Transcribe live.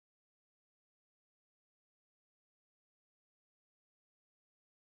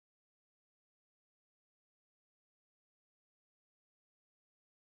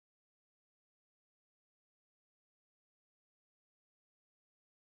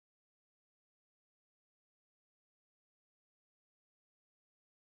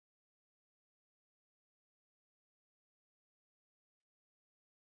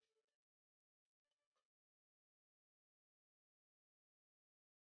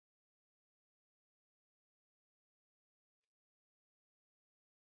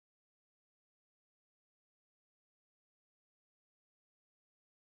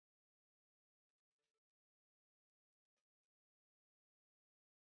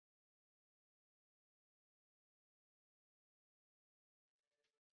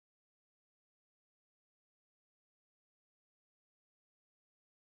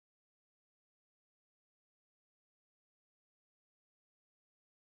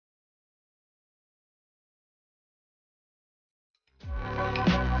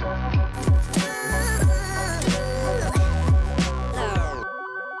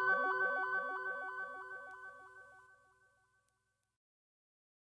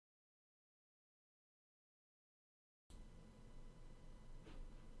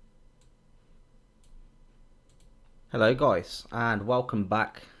Hello guys, and welcome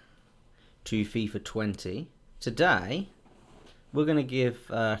back to FIFA 20. Today we're going to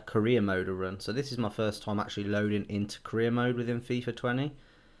give career mode a run. So this is my first time actually loading into career mode within FIFA 20.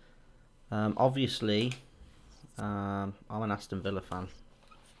 Obviously I'm an Aston Villa fan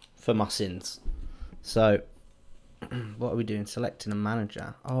for my sins. So what are we doing? Selecting a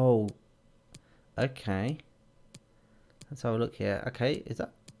manager. Oh, okay. Let's have a look here. Okay, is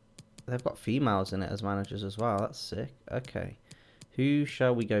that... They've got females in it as managers as well. That's sick. Okay. Who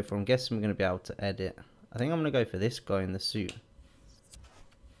shall we go for? I'm guessing we're going to be able to edit. I think I'm going to go for this guy in the suit.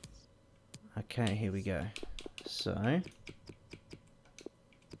 Okay, here we go. So,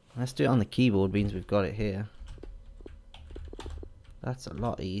 let's do it on the keyboard, means we've got it here. That's a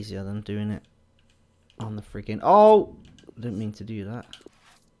lot easier than doing it on the freaking... Oh! Didn't mean to do that.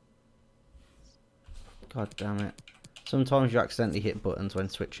 God damn it. Sometimes you accidentally hit buttons when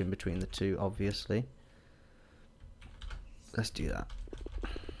switching between the two, obviously. Let's do that.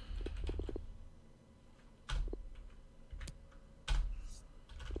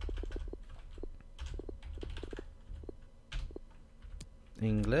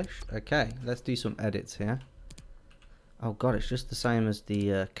 English. Okay, let's do some edits here. Oh god, it's just the same as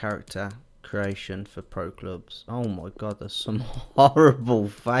the character creation for pro clubs. Oh my god, there's some horrible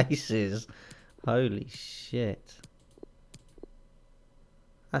faces. Holy shit.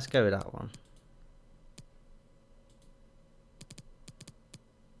 Let's go with that one.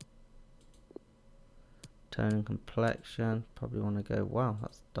 Tone and complexion. Probably want to go, wow,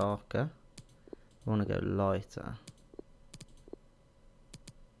 that's darker. I want to go lighter.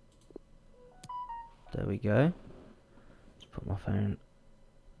 There we go. Let's put my phone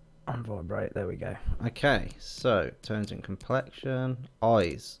on vibrate. There we go. Okay, so tones and complexion.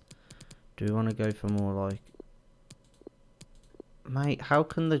 Eyes. Do we want to go for more like... Mate, how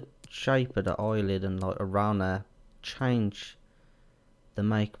can the shape of the eyelid and like around there change the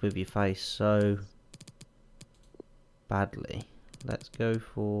makeup of your face so badly? Let's go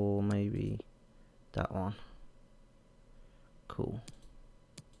for maybe that one. Cool.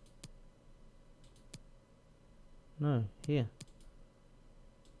 No, here.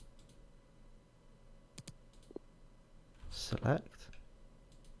 Select.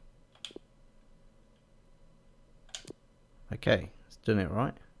 Okay, it's done it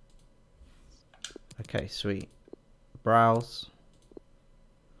right. Okay, sweet. Browse.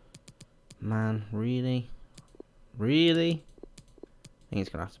 Man, really? Really? I think it's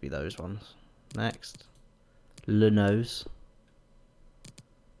gonna have to be those ones. Next. Lunos.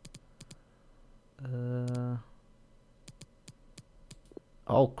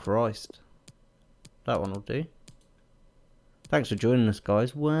 Oh Christ. That one will do. Thanks for joining us,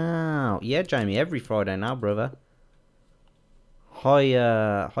 guys. Wow. Yeah, Jamie, every Friday now, brother.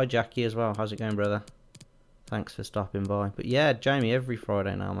 Hi Jackie as well. How's it going, brother? Thanks for stopping by. But yeah, Jamie, every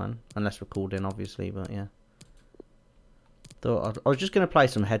Friday now, man. Unless recording, obviously, but yeah. Thought I was just gonna play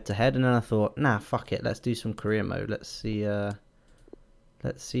some head-to-head, and then I thought, nah, fuck it. Let's do some career mode. Let's see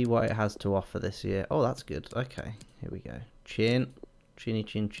what it has to offer this year. Oh, that's good. Okay, here we go. Chin, chinny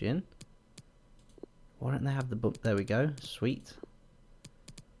chin chin. Why don't they have the book? There we go. Sweet.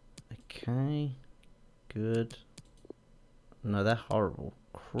 Okay. Good. No, they're horrible.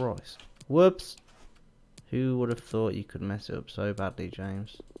 Christ. Whoops. Who would have thought you could mess it up so badly,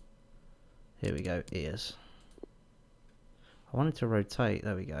 James? Here we go. Ears. I wanted to rotate.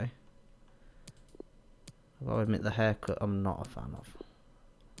 There we go. I've got to admit, the haircut I'm not a fan of.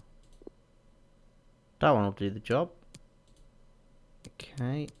 That one will do the job.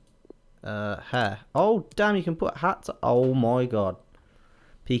 Okay. Hair. Oh, damn, you can put hats. Oh my god.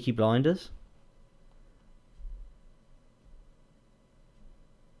 Peaky Blinders.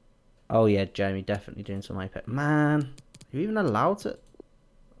 Oh yeah, Jamie, definitely doing some Apex. Man, are you even allowed to?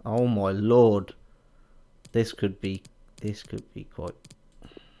 Oh my lord. This could be quite...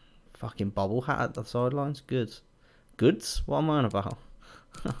 Fucking bobble hat at the sidelines. Goods. Goods? What am I on about?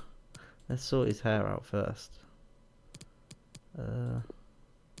 Let's sort his hair out first.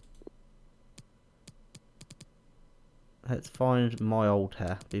 Let's find my old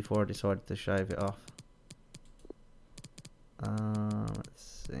hair before I decided to shave it off.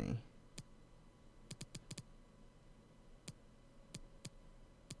 Let's see.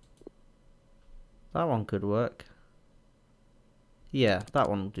 That one could work. Yeah, that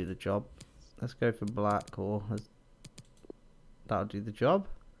one will do the job. Let's go for black, or that'll do the job.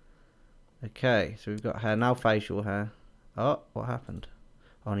 Okay, so we've got hair, now facial hair. Oh, what happened?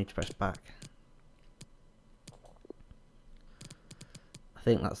 Oh, I need to press back. I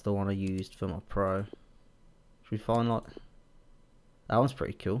think that's the one I used for my pro. Should we find like... That one's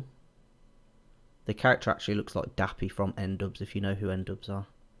pretty cool. The character actually looks like Dappy from N-Dubs, if you know who N-Dubs are.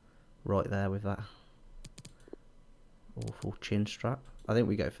 Right there with that awful chin strap. I think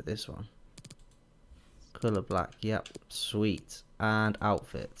we go for this one. Colour black, yep, sweet. And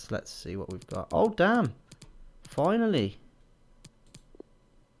outfits, let's see what we've got. Oh damn, finally.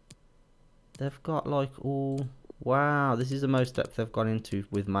 They've got like all, wow, this is the most depth they've gone into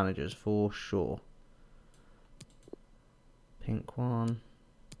with managers for sure. Pink one.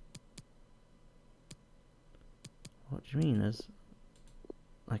 What do you mean? There's,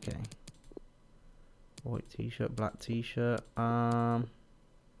 okay. White t-shirt, black t-shirt. Oh,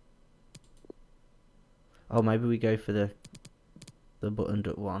 maybe we go for the buttoned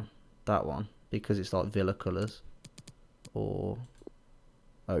up one, that one, because it's like Villa colours, or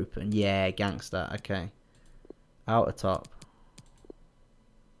open. Yeah, gangster. Okay, outer top.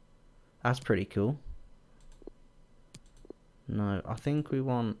 That's pretty cool. No, I think we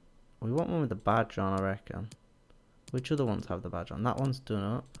want one with the badge on, I reckon. Which other ones have the badge on? That one's done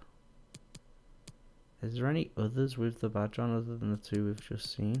up. Is there any others with the badge on other than the two we've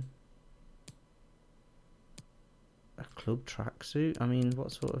just seen? A club tracksuit? I mean,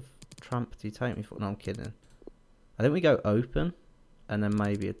 what sort of tramp do you take me for? No, I'm kidding. I think we go open and then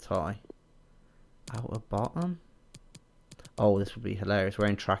maybe a tie. Outer bottom? Oh, this would be hilarious.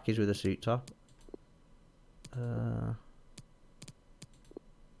 Wearing trackies with a suit top.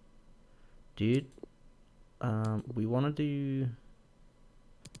 Dude, we want to do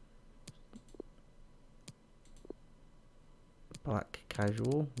black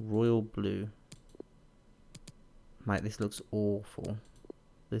casual, royal blue. Mate, this looks awful.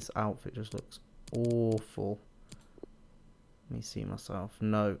 This outfit just looks awful. Let me see myself.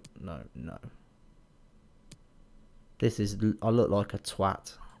 No, no, no. This is, I look like a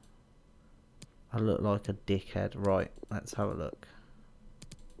twat. I look like a dickhead. Right, let's have a look.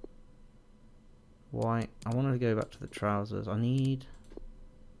 White. I wanted to go back to the trousers. I need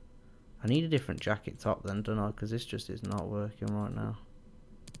a different jacket top then, don't I? Because this just is not working right now.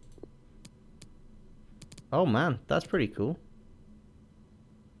 Oh man, that's pretty cool.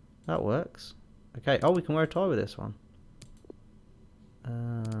 That works. Okay. Oh, we can wear a tie with this one.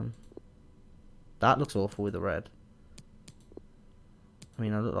 That looks awful with the red. I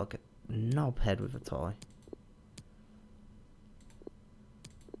mean, I look like a knobhead with a tie.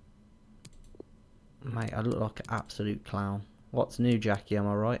 Mate, I look like an absolute clown. What's new, Jackie? Am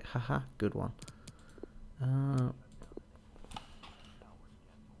I right? Haha, good one.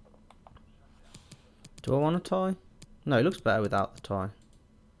 Do I want a tie? No, it looks better without the tie.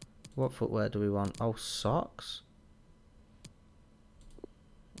 What footwear do we want? Oh, socks?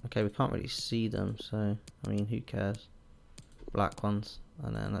 Okay, we can't really see them, so, I mean, who cares? Black ones.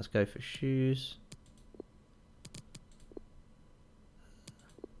 And then let's go for shoes.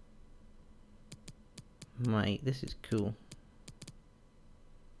 Mate, this is cool.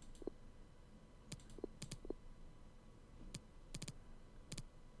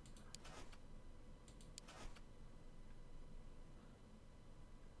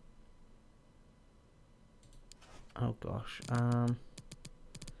 Oh gosh, I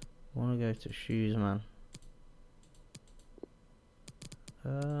want to go to shoes, man.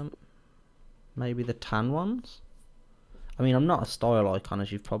 Maybe the tan ones? I mean, I'm not a style icon,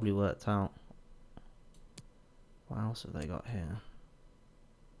 as you've probably worked out. What else have they got here?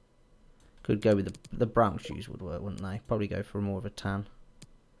 Could go with the brown shoes would work, wouldn't they? Probably go for more of a tan.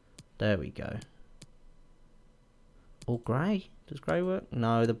 There we go. Or grey? Does grey work?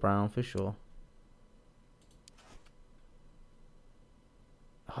 No, the brown for sure.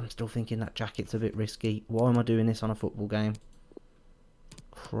 I'm still thinking that jacket's a bit risky. Why am I doing this on a football game?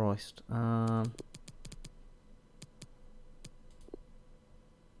 Christ.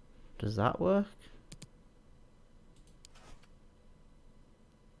 Does that work?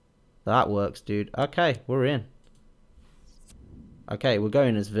 That works, dude. Okay, we're in. Okay, we're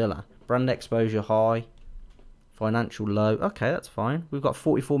going as Villa. Brand exposure high. Financial low. Okay, that's fine. We've got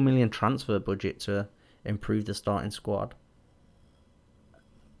 44 million transfer budget to improve the starting squad.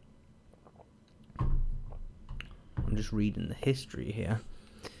 I'm just reading the history here.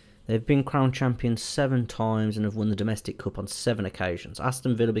 They've been crowned champions 7 times and have won the domestic cup on 7 occasions.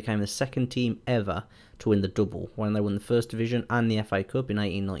 Aston Villa became the second team ever to win the double when they won the First Division and the FA Cup in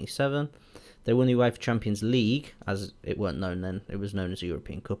 1897. They won the UEFA Champions League, as it weren't known then. It was known as the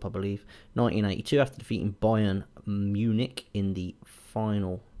European Cup, I believe. 1982 after defeating Bayern Munich in the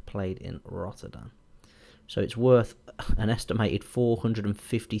final played in Rotterdam. So it's worth an estimated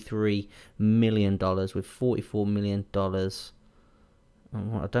 $453 million with $44 million.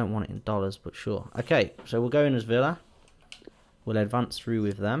 I don't want it in dollars, but sure. Okay, so we'll go in as Villa. We'll advance through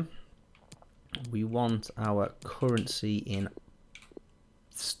with them. We want our currency in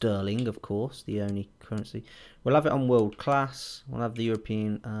sterling, of course, the only currency. We'll have it on world class. We'll have the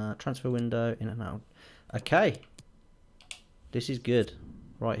European transfer window in and out. Okay. This is good.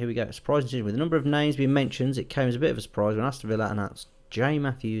 Right, here we go. Surprise decision. With the number of names being mentioned, it came as a bit of a surprise when Aston Villa announced Jay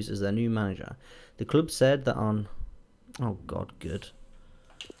Matthews as their new manager. The club said that on... Oh, God, good.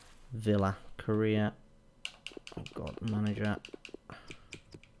 Villa, career. Oh, God, manager.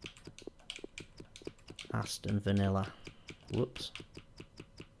 Aston Vanilla. Whoops.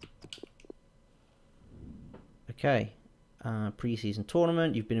 Okay. Pre-season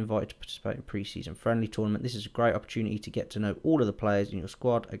tournament. You've been invited to participate in pre-season friendly tournament. This is a great opportunity to get to know all of the players in your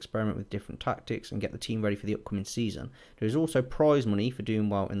squad, experiment with different tactics, and get the team ready for the upcoming season. There is also prize money for doing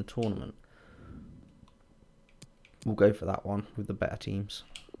well in the tournament. We'll go for that one with the better teams.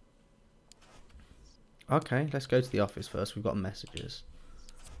 Okay, let's go to the office first. We've got messages.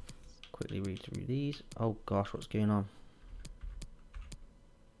 Quickly read through these. Oh gosh, what's going on?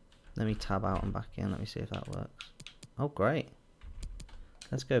 Let me tab out and back in. Let me see if that works. Oh, great.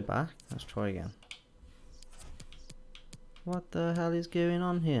 Let's go back. Let's try again. What the hell is going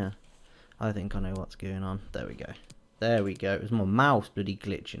on here? I think I know what's going on. There we go. There we go. It was my mouse bloody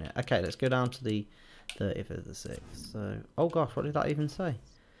glitching it. Okay, let's go down to the 30th of the 6th. So, oh gosh, what did that even say?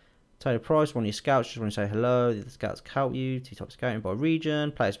 Total price, one of your scouts just want to say hello. The other scouts count you. T-top scouting by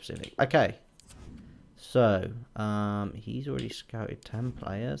region, player specific. Okay. So, he's already scouted 10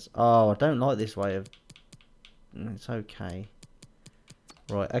 players. Oh, I don't like this way of... It's okay.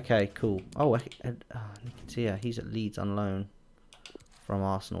 Right, okay, cool. Oh, Nicotia, he's at Leeds on loan from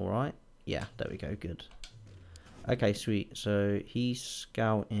Arsenal, right? Yeah, there we go, good. Okay, sweet. So, he's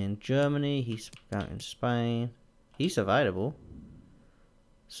scouting Germany. He's scouting Spain. He's available.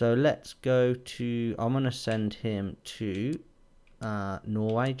 So, let's go to... I'm going to send him to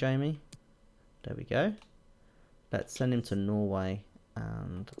Norway, Jamie. There we go. Let's send him to Norway.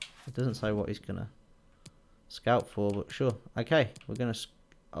 And it doesn't say what he's going to scout for, but sure. Okay, we're going to...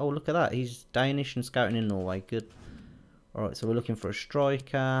 Oh, look at that. He's Danish and scouting in Norway. Good. Alright, so we're looking for a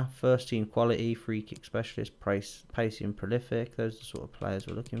striker, first team quality, free kick specialist, pacey and prolific. Those are the sort of players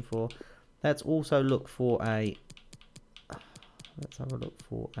we're looking for. Let's also look for a... Let's have a look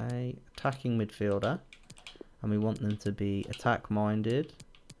for a attacking midfielder. And we want them to be attack-minded.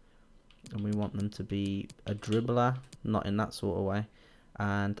 And we want them to be a dribbler, not in that sort of way.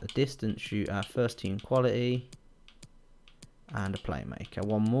 And a distance shooter, first team quality. And a playmaker.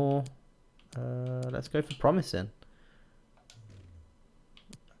 One more. Let's go for promising.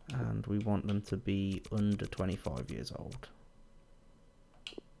 And we want them to be under 25 years old.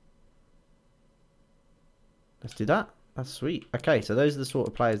 Let's do that. That's sweet. Okay, so those are the sort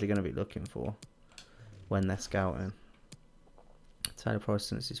of players they're going to be looking for when they're scouting. Taylor Price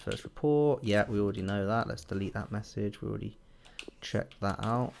since his first report. Yeah, we already know that. Let's delete that message. We already checked that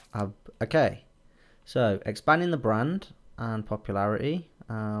out. Okay, so expanding the brand and popularity.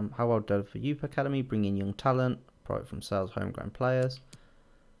 How well done for Youth Academy, bringing young talent, product from sales, homegrown players.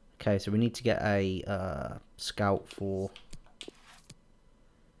 Okay, so we need to get a scout for...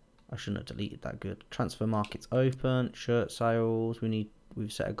 I shouldn't have deleted that. Good. Transfer markets open. Shirt sales.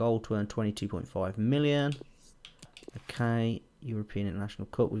 We've set a goal to earn 22.5 million. Okay. European International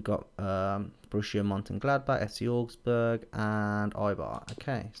Cup. We've got Borussia Mönchengladbach, FC Augsburg, and Eibar.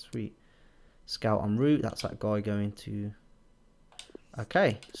 Okay, sweet. Scout en route. That's that guy going to...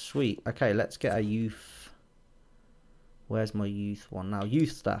 Okay, sweet. Okay, let's get a youth... Where's my youth one now?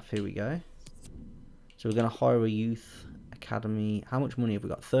 Youth staff, here we go. So we're going to hire a youth academy. How much money have we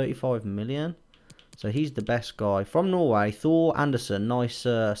got? 35 million. So he's the best guy. From Norway, Thor Anderson. Nice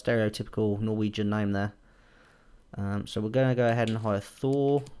stereotypical Norwegian name there. So we're going to go ahead and hire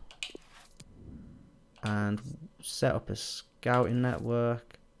Thor. And set up a scouting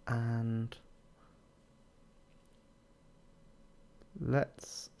network. And...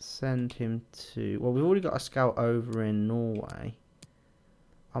 let's send him to... Well, we've already got a scout over in Norway.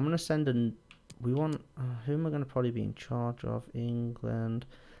 I'm going to send an... We want... who am I going to probably be in charge of? England.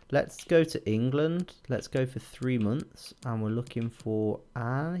 Let's go to England. Let's go for 3 months. And we're looking for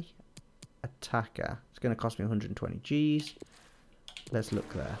an attacker. It's going to cost me 120 Gs. Let's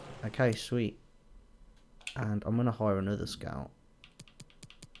look there. Okay, sweet. And I'm going to hire another scout.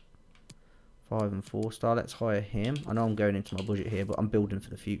 5 and 4 star. Let's hire him. I know I'm going into my budget here, but I'm building for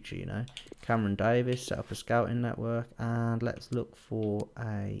the future, you know. Cameron Davis, set up a scouting network. And let's look for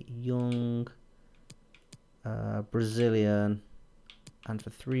a young Brazilian. And for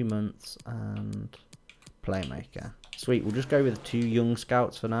 3 months. And playmaker. Sweet. We'll just go with 2 young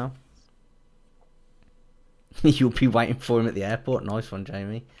scouts for now. You'll be waiting for him at the airport. Nice one,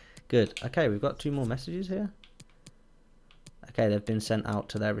 Jamie. Good. Okay, we've got 2 more messages here. Okay, they've been sent out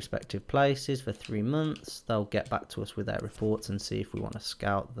to their respective places for 3 months. They'll get back to us with their reports and see if we want to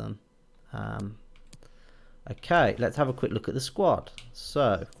scout them. Okay, let's have a quick look at the squad.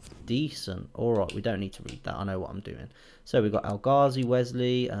 So, decent. Alright, we don't need to read that. I know what I'm doing. So, we've got El Ghazi,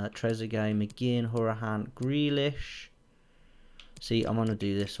 Wesley, Trezeguet, McGinn, Hourahan, Grealish. See, I'm going to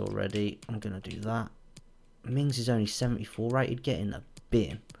do this already. I'm going to do that. Mings is only 74 rated. Get in the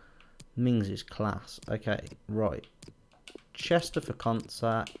bin. Mings is class. Okay, right. Chester for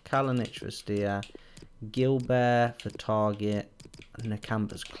Concert, Kalinic for Steer, Gilbert for Target,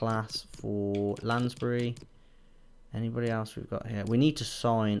 Nakamba's class for Lansbury. Anybody else we've got here? We need to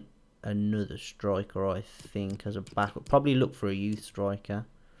sign another striker, I think, as a backup. Probably look for a youth striker.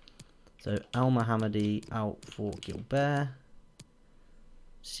 So Al Mohammadi out for Gilbert.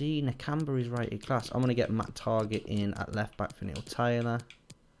 See, Nakamba is rated class. I'm going to get Matt Target in at left back for Neil Taylor.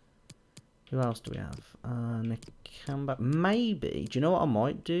 Who else do we have? Nakamba. Maybe. Do you know what I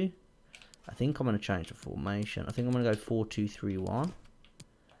might do? I think I'm going to change the formation. I think I'm going to go 4-2-3-1.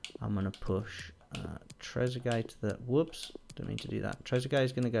 I'm going to push Trezeguet to the... Whoops. Didn't mean to do that. Trezeguet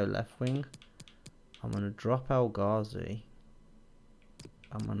is going to go left wing. I'm going to drop El Ghazi.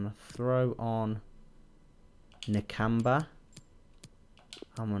 I'm going to throw on Nakamba.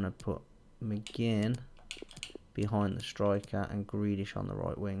 I'm going to put McGinn behind the striker and Grealish on the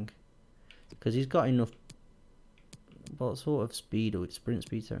right wing. Because he's got enough... What sort of speed? Sprint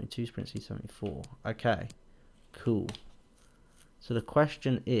speed 72, sprint speed 74. Okay, cool. So the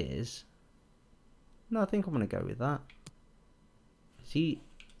question is... No, I think I'm going to go with that. Is he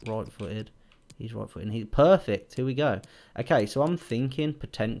right-footed? He's right-footed. He's perfect. Here we go. Okay, so I'm thinking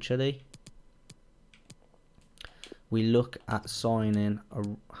potentially... We look at signing a...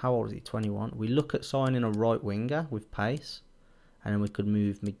 How old is he? 21. We look at signing a right winger with pace. And then we could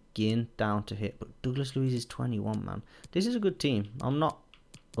move McGinn down to hit. But Douglas Luiz is 21, man. This is a good team. I'm not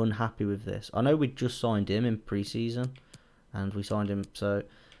unhappy with this. I know we just signed him in pre-season. And we signed him. So,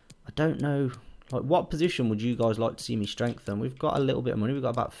 I don't know. Like, what position would you guys like to see me strengthen? We've got a little bit of money. We've got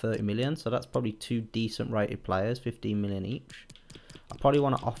about 30 million. So, that's probably 2 decent rated players. 15 million each. I probably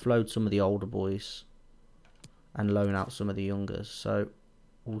want to offload some of the older boys. And loan out some of the youngers. So,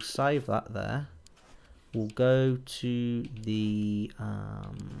 we'll save that there. We'll go to the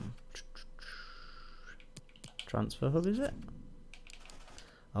transfer hub, is it?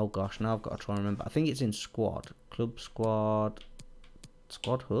 Oh gosh, now I've got to try and remember. I think it's in squad. Club squad.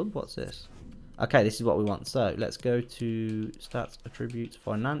 Squad hub? What's this? Okay, this is what we want. So, let's go to stats, attributes,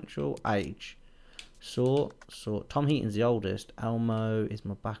 financial, age. Sort. Tom Heaton's the oldest. Elmo is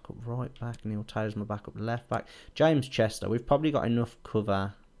my backup right back. Neil Taylor's my backup left back. James Chester. We've probably got enough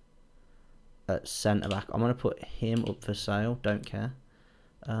cover at centre back. I'm going to put him up for sale. Don't care.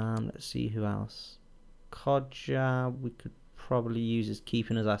 Let's see who else. Kodja. We could probably use as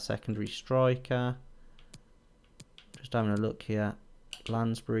keeping as our secondary striker. Just having a look here.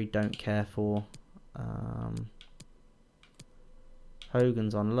 Lansbury. Don't care for.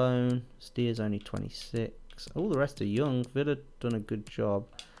 Hogan's on loan. Steer's only 26. All the rest are young. Villa done a good job.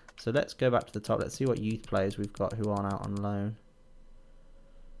 So let's go back to the top. Let's see what youth players we've got who aren't out on loan.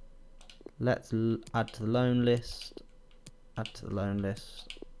 Let's add to the loan list. Add to the loan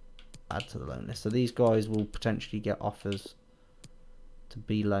list. Add to the loan list. So these guys will potentially get offers to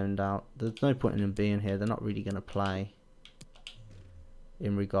be loaned out. There's no point in them being here. They're not really going to play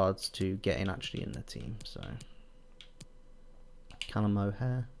in regards to getting actually in the team. So... Callum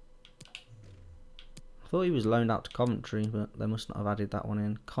O'Hare. I thought he was loaned out to Coventry, but they must not have added that one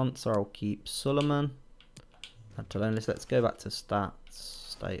in. Conser, I'll keep. Suleiman. Add to loan list. Let's go back to stats.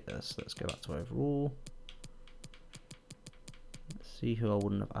 Status. Let's go back to overall. Let's see who I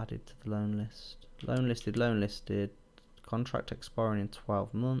wouldn't have added to the loan list. Loan listed. Contract expiring in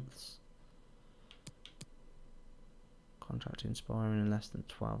 12 months. Contract expiring in less than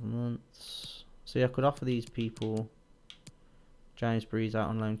 12 months. So yeah, I could offer these people... James Breeze out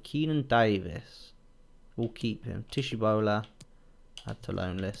on loan. Keenan Davis. We'll keep him. Tishibola. Add to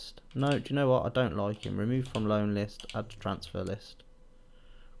loan list. No, do you know what? I don't like him. Remove from loan list. Add to transfer list.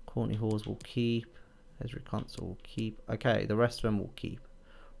 Courtney Hawes will keep. Ezri Consul will keep. Okay, the rest of them will keep.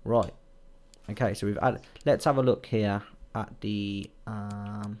 Right. Okay, so we've added... Let's have a look here at the...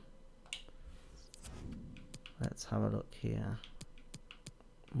 Let's have a look here.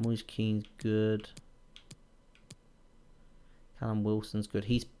 Moise Keane's good. Callum Wilson's good.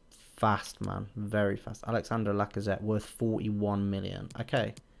 He's fast, man. Very fast. Alexander Lacazette worth 41 million.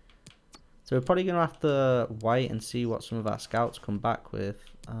 Okay. So we're probably going to have to wait and see what some of our scouts come back with.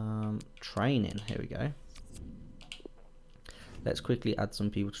 Training. Here we go. Let's quickly add some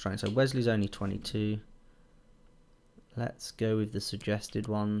people to train. So Wesley's only 22. Let's go with the suggested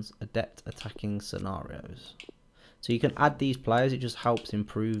ones. Adept attacking scenarios. So you can add these players. It just helps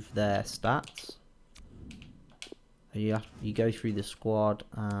improve their stats. You go through the squad,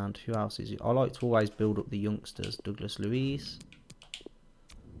 and who else is it? I like to always build up the youngsters. Douglas Luiz.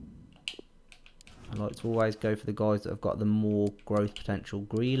 I like to always go for the guys that have got the more growth potential.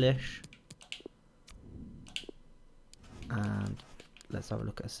 Grealish. And let's have a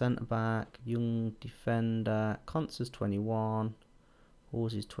look at a centre back. Young defender. Konsa's 21.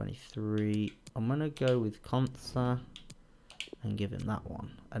 Hawes is 23. I'm going to go with Konsa and give him that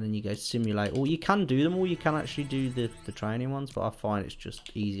one. And then you go simulate. Or you can do them, or you can actually do the training ones. But I find it's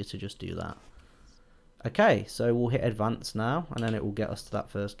just easier to just do that. Okay, so we'll hit advance now. And then it will get us to that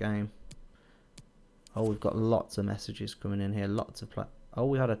first game. Oh, we've got lots of messages coming in here. Lots of play. Oh,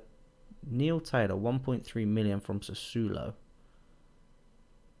 we had a Neil Taylor, 1.3 million from Sassuolo.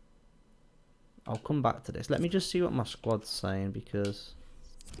 I'll come back to this. Let me just see what my squad's saying, because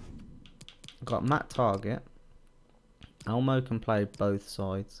I've got Matt Target. Elmo can play both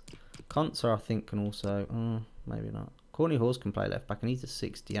sides. Konsa, I think, can also... maybe not. Courtney Hawes can play left back, and he's a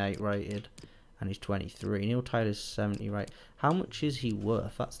 68 rated, and he's 23. Neil Taylor's 70 rated. How much is he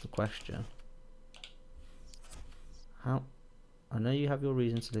worth? That's the question. How? I know you have your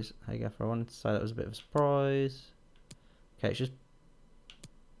reasons to this. Hey, Gaffer, I wanted to say that was a bit of a surprise. Okay, it's just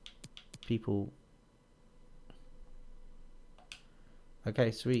people.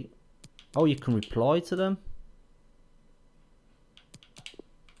 Okay, sweet. Oh, you can reply to them.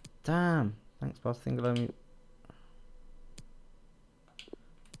 Damn. Thanks, boss. Think about me.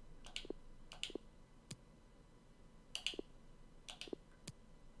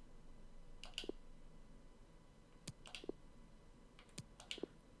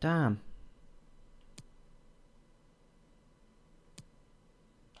 Damn.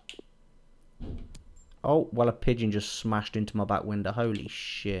 Oh, well, a pigeon just smashed into my back window. Holy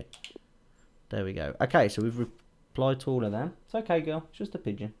shit. There we go. Okay, so we've replied to all of them. It's okay, girl. It's just a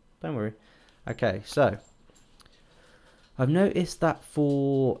pigeon. Don't worry. Okay, so I've noticed that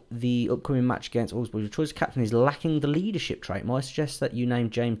for the upcoming match against Augsburg, your choice of captain is lacking the leadership trait. Might suggest that you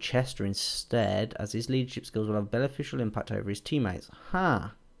name James Chester instead, as his leadership skills will have a beneficial impact over his teammates. Huh.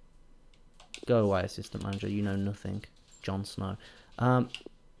 Go away, assistant manager. You know nothing. Jon Snow.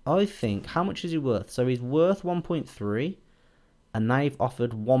 I think, how much is he worth? So he's worth 1.3, and they've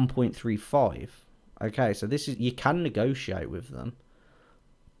offered 1.35. Okay, so this is, you can negotiate with them.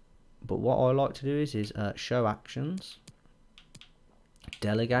 But what I like to do is show actions,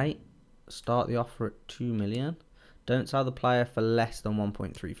 delegate, start the offer at 2 million. Don't sell the player for less than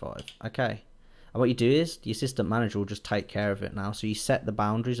 1.35. Okay. And what you do is the assistant manager will just take care of it now. So you set the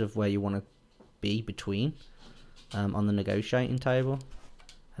boundaries of where you want to be between on the negotiating table.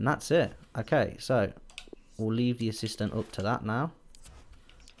 And that's it. Okay, so we'll leave the assistant up to that now.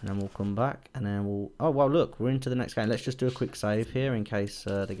 And then we'll come back and then we'll... Oh, well, look, we're into the next game. Let's just do a quick save here in case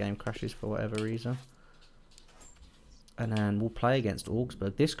the game crashes for whatever reason. And then we'll play against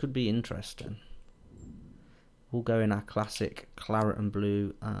Augsburg. This could be interesting. We'll go in our classic claret and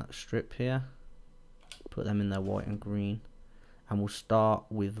blue strip here. Put them in their white and green. And we'll start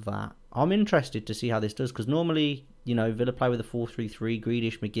with that. I'm interested to see how this does, because normally, you know, Villa play with a 4-3-3.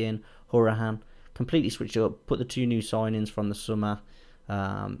 Grealish, McGinn, Horahan. Completely switched it up. Put the two new signings from the summer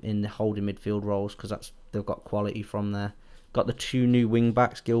in the holding midfield roles, because they've got quality from there. Got the two new wing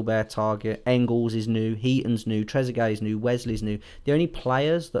backs, Gilbert, Target. Engels is new. Heaton's new. Trezeguet is new. Wesley's new. The only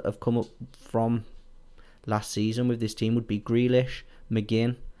players that have come up from last season with this team would be Grealish,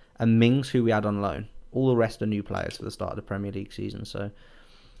 McGinn, and Mings, who we had on loan. All the rest are new players for the start of the Premier League season. So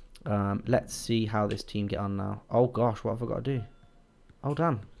let's see how this team get on now. Oh gosh, what have I got to do? Oh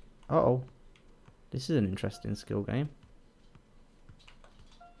damn. Uh-oh. This is an interesting skill game.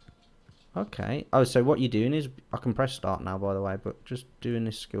 Okay. Oh, so what you're doing is... I can press start now, by the way, but just doing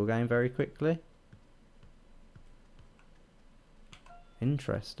this skill game very quickly.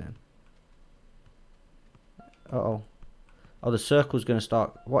 Interesting. Uh-oh. Oh, the circle's going to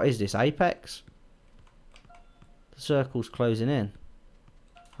start... What is this? Apex? The circle's closing in.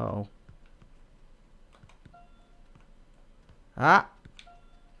 Uh-oh.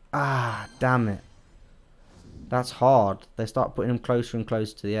 Ah, damn it. That's hard. They start putting them closer and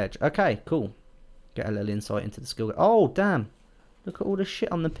closer to the edge. Okay, cool. Get a little insight into the skill. Oh, damn. Look at all the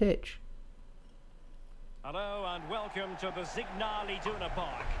shit on the pitch. Hello and welcome to the Signal Iduna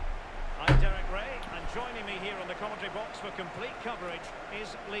Park. I'm Derek Ray, and joining me here in the commentary box for complete coverage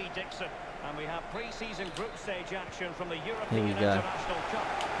is Lee Dixon. And we have pre-season group stage action from the European International Cup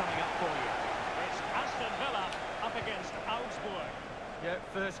coming up for you. It's Aston Villa up against Augsburg. Yeah,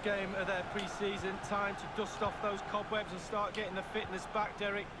 first game of their pre-season. Time to dust off those cobwebs and start getting the fitness back,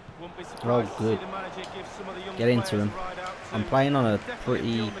 Derek. Wouldn't be surprised to see the manager give some of the young Get into players him. a ride out I'm too. playing on a Definitely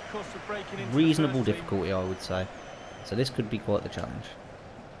pretty on the cusp of breaking into the reasonable first team. difficulty, I would say. So this could be quite the challenge.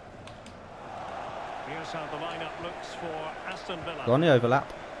 Here's how the lineup looks for Aston Villa. Go on the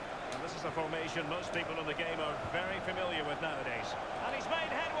overlap. And this is a formation most people in the game are very familiar with nowadays. And he's made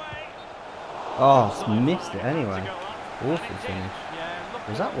headway. Oh, missed it anyway. Awful finish.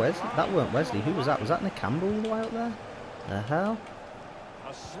 Yeah, Was that Wesley? That weren't Wesley. Who was that? Was that Nick Campbell all the way up there? The hell?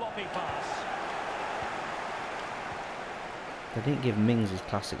 A sloppy pass. They didn't give Mings his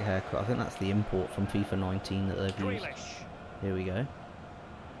classic haircut. I think that's the import from FIFA 19 that they've used. Grealish. Here we go.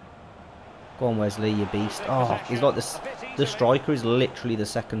 Go on, Wesley, you beast. Oh, he's like this. The striker is literally the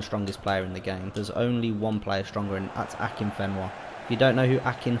second strongest player in the game. There's only one player stronger, and that's Akin Fenwa. If you don't know who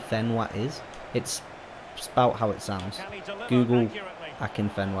Akin Fenwa is, it's spelt how it sounds. Google Akin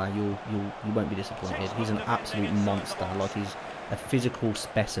Fenwa. You won't be disappointed. He's an absolute monster. Like, he's a physical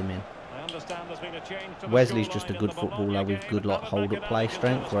specimen. Wesley's just a good footballer with good like hold-up play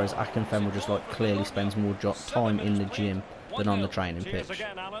strength, whereas Akin Fenwa just like clearly spends more time in the gym than on the training pitch.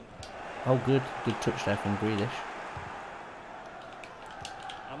 Oh, good touch there from Grealish.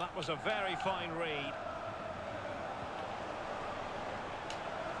 And that was a very fine read.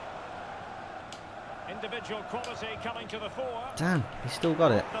 Individual quality coming to the fore. Damn, he's still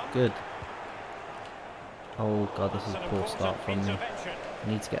got it. Good. Oh god, this is a poor start from me. I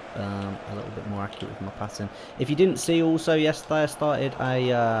need to get a little bit more accurate with my passing. If you didn't see, also yesterday I started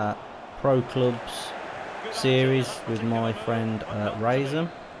a Pro Clubs series with my friend Razor.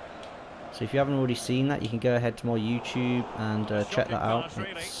 So if you haven't already seen that, you can go ahead to my YouTube and check that out.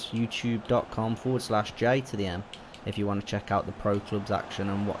 It's youtube.com/J to the M if you want to check out the Pro Clubs action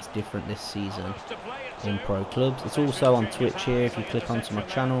and what's different this season in Pro Clubs. It's also on Twitch here. If you click onto my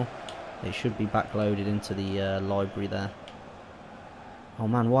channel, it should be backloaded into the library there. Oh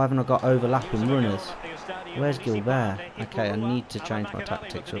man, why haven't I got overlapping runners? Where's Gilbert? Okay, I need to change my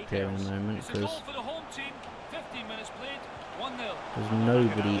tactics up here in a moment because there's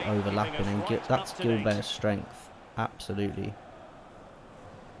nobody overlapping, and that's Gilbert's strength. Absolutely.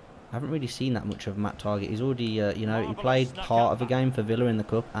 I haven't really seen that much of Matt Target. He's already, you know, he played part of a game for Villa in the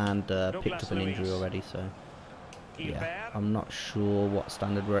Cup and picked up an injury already, so yeah, I'm not sure what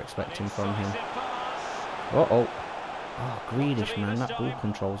standard we're expecting from him. Uh-oh. Oh, Grealish, man, that ball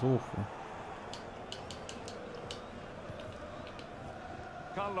control's awful.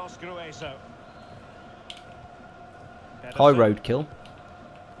 Hi, Roadkill.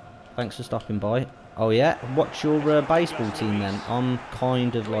 Thanks for stopping by. Oh yeah, what's your baseball team then? I'm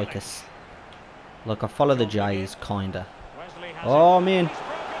kind of like I follow the Jays, kinda. Oh, I'm in.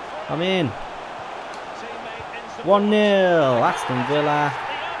 1-0, Aston Villa.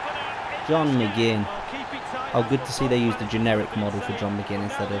 John McGinn. Oh, good to see they used the generic model for John McGinn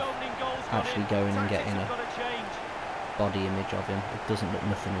instead of actually going and getting a body image of him. It doesn't look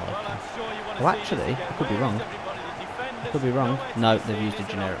nothing like him. Well, actually, I could be wrong. No, they've used a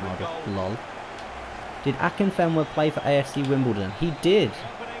generic model. Lol. Did Akin Fenwa play for AFC Wimbledon? He did,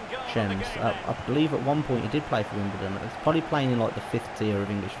 Shems. I believe at one point he did play for Wimbledon. He's probably playing in like the 5th tier of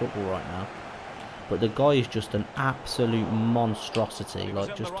English football right now. But the guy is just an absolute monstrosity,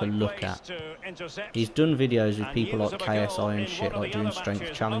 like just to look at. He's done videos with people like KSI and shit, like doing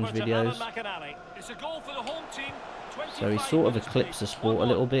strength challenge videos. So he sort of eclipsed the sport a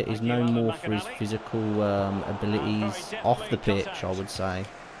little bit. He's known more for his physical abilities off the pitch, I would say,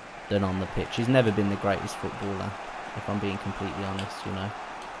 than on the pitch. He's never been the greatest footballer, if I'm being completely honest, you know.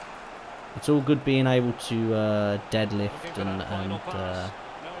 It's all good being able to deadlift and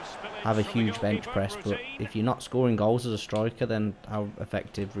have a huge bench press, but if you're not scoring goals as a striker, then how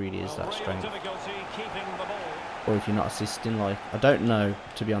effective really is that strength? Or if you're not assisting, like, I don't know,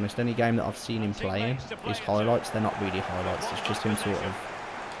 to be honest. Any game that I've seen him playing, his highlights, they're not really highlights. It's just him sort of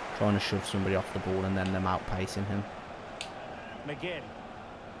trying to shove somebody off the ball and then them outpacing him.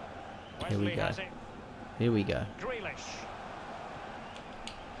 Here we go. Here we go.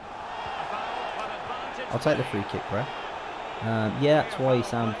 I'll take the free kick, bro. Yeah, that's why he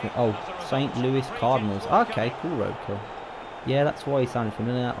sounded... Oh, St. Louis Cardinals. Okay, cool, Roadkill. Yeah, that's why he sounded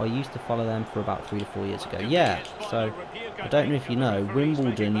familiar. I used to follow them for about 3 to 4 years ago. Yeah, so I don't know if you know,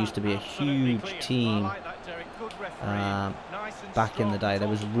 Wimbledon used to be a huge team back in the day. They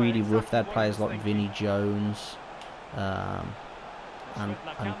was really rough. They had players like Vinnie Jones and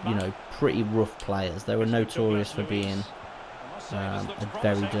you know, pretty rough players. They were notorious for being a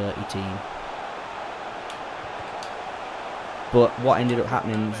very dirty team. But what ended up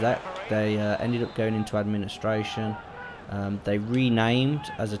happening is that they ended up going into administration. They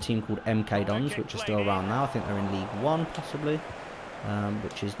renamed as a team called MK Dons, which are still around now. I think they're in League One, possibly,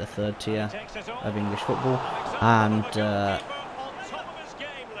 which is the 3rd tier of English football. And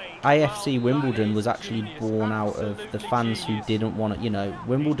AFC Wimbledon was actually born out of the fans who didn't want to, you know,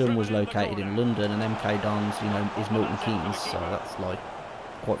 Wimbledon was located in London, and MK Dons, you know, is Milton Keynes, so that's like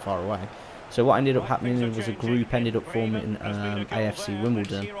quite far away. So what ended up happening was a group ended up forming AFC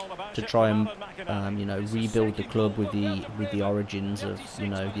Wimbledon to try and you know, rebuild the club with the origins of, you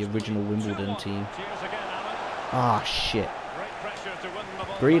know, the original Wimbledon team. Ah, shit.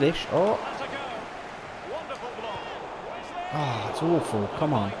 Grealish. Oh. Ah, it's awful.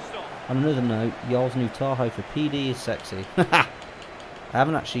 Come on. On another note, Yarl's new Tahoe for PD is sexy. I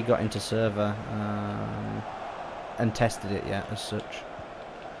haven't actually got into server and tested it yet as such,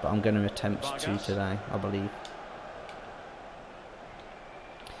 but I'm going to attempt to today, I believe.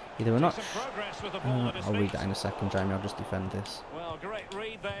 Either we're not. I'll read that in a second, Jamie. I'll just defend this. Well, great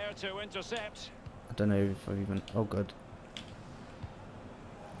read there to intercept. I don't know if I've even. Oh, good.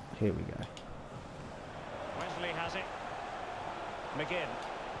 Here we go. Wesley has it. McGinn.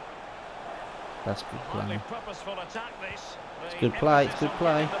 That's good play. Purposeful attack, this. It's good play. It's good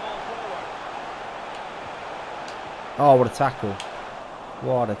play. Oh, what a tackle!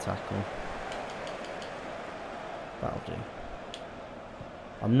 What a tackle! That'll do.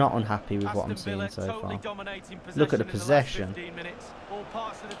 I'm not unhappy with what I'm seeing so far. Look at the possession. All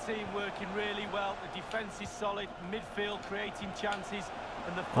parts of the team working really well. The defence is solid, midfield creating chances,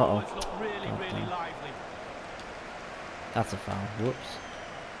 and the forwards look really lively. That's a foul. Whoops.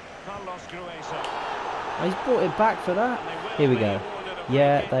 Oh, he's brought it back for that. Here we go.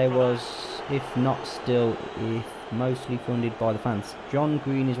 Yeah, there was, if not still, if mostly funded by the fans. John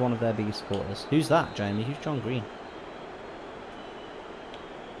Green is one of their biggest supporters. Who's that, Jamie? Who's John Green?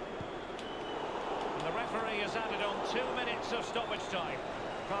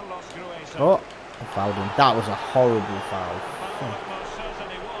 Oh, I fouled him. That was a horrible foul.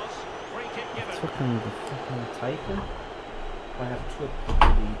 I took him the fucking taken. I have took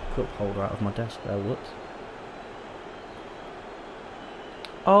the cup holder out of my desk there. Whoops.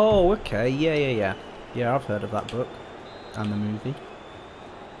 Oh, okay. Yeah. Yeah, I've heard of that book and the movie.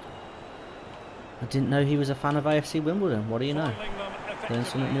 I didn't know he was a fan of AFC Wimbledon. What do you know? Learn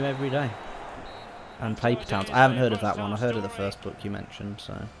something new every day. And Paper Towns. I haven't heard of that one. I heard of the first book you mentioned,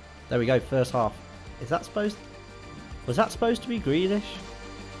 so... There we go, first half. Is that supposed... Was that supposed to be Grealish?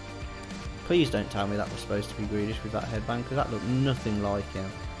 Please don't tell me that was supposed to be Grealish with that headband, because that looked nothing like him.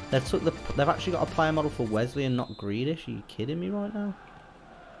 They've actually got a player model for Wesley and not Grealish. Are you kidding me right now?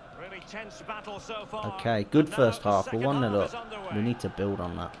 Really tense battle so far. Okay, good first half. We're 1-0 up. We need to build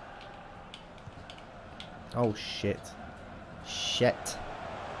on that. Oh, shit. Shit.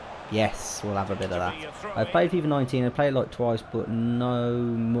 Yes, we'll have a bit of that. I've played FIFA 19, I played like twice, but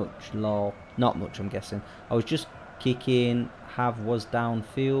not much I'm guessing. I was just kicking, was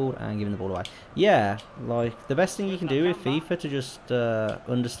downfield and giving the ball away. Yeah, like the best thing you can do with FIFA to just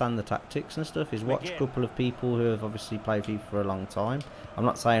understand the tactics and stuff is watch a couple of people who have obviously played FIFA for a long time. I'm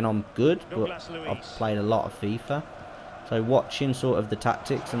not saying I'm good, but I've played a lot of FIFA. So watching sort of the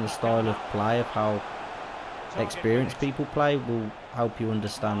tactics and the style of play of how experienced people play will help you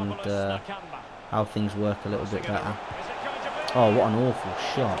understand how things work a little bit better. Oh, what an awful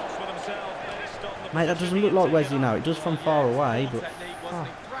shot. Mate, that doesn't look like Wesley now. It does from far away, but... Oh.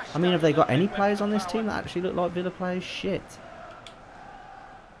 I mean, have they got any players on this team that actually look like Villa players? Shit.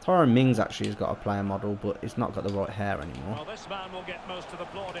 Tyrone Mings actually has got a player model, but it's not got the right hair anymore.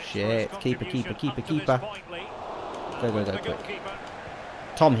 Shit. Keeper. Go, quick.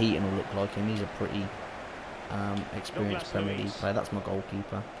 Tom Heaton will look like him. He's a pretty... experienced Premier League player. That's my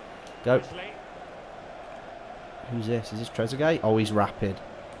goalkeeper. Go. Who's this? Is this Trezeguet? Oh, he's rapid.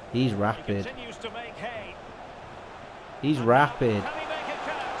 He's rapid. He's rapid.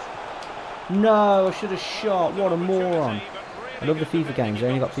 No, I should have shot. What a moron. I love the FIFA games. I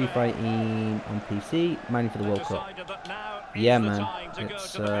only got FIFA 18 on PC, mainly for the World Cup. Yeah, man.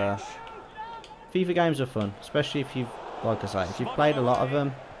 It's FIFA games are fun, especially if you've, like I say, if you've played a lot of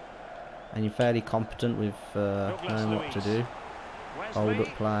them. And you're fairly competent with knowing what to do. Hold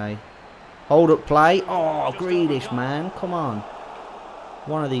up play. Hold up play. Oh, Grealish, man. Come on.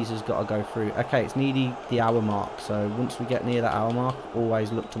 One of these has got to go through. Okay, it's nearly the hour mark. So once we get near that hour mark,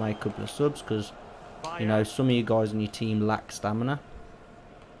 always look to make a couple of subs. Because, you know, some of you guys on your team lack stamina.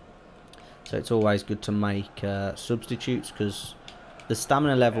 So it's always good to make substitutes. Because the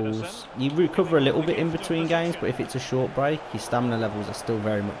stamina levels, you recover a little bit in between games, but if it's a short break, your stamina levels are still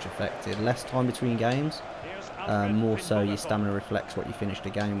very much affected. Less time between games, more so your stamina reflects what you finished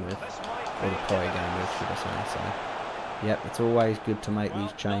the game with, or the prior game with, should I say. So Yep, it's always good to make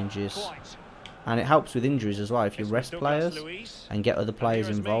these changes. And it helps with injuries as well. If you rest players and get other players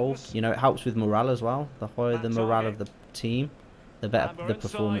involved, you know, it helps with morale as well. The higher the morale of the team, the better the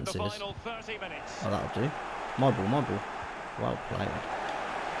performance is. Oh, that'll do. My ball, my ball. Well played.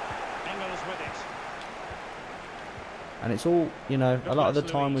 And it's all, you know, a lot of the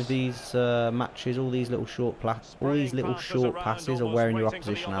time with these matches, all these little short passes are wearing your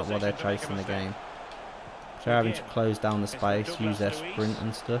opposition out while they're chasing the game. So they're having to close down the space, use their sprint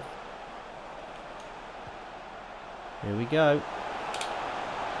and stuff. Here we go.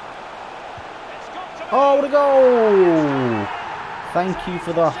 Oh, what a goal! Thank you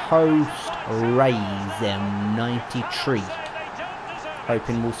for the host, Raisem93.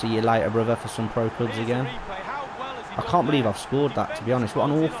 Hoping we'll see you later, brother, for some pro clubs again. I can't believe I've scored that, to be honest. What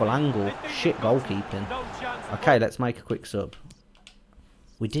an awful angle. Shit goalkeeping. Okay, let's make a quick sub.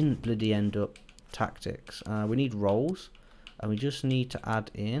 We didn't bloody end up tactics. We need roles. And we just need to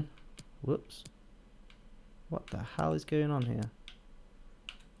add in... Whoops. What the hell is going on here?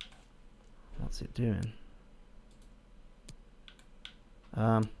 What's it doing?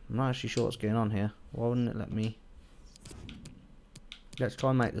 I'm not actually sure what's going on here. Why wouldn't it let me... Let's try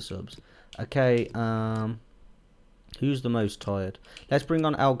and make the subs. Okay, who's the most tired? Let's bring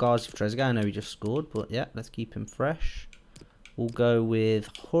on El Ghazi Trezeguet. I know he just scored, but yeah, let's keep him fresh. We'll go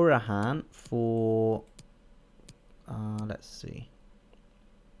with Hourahan for... let's see.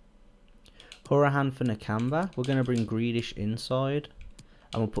 Hourahan for Nakamba. We're going to bring Greedish inside.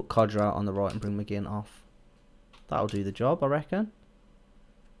 And we'll put Kodra out on the right and bring McGinn off. That'll do the job, I reckon.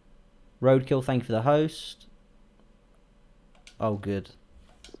 Roadkill, thank you for the host. Oh, good.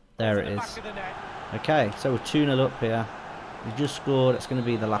 There it is. Okay, so we're 2-0 up here. We just scored. It's going to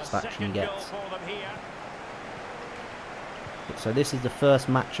be the last action he gets. So this is the first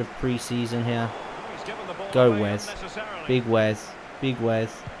match of pre-season here. Go Wes. Big Wes. Big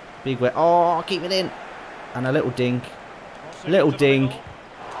Wes. Big Wes. Oh, keep it in. And a little dink. Little dink.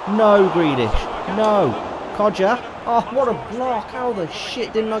 No, Greedish. No. Kodja. Oh, what a block. How the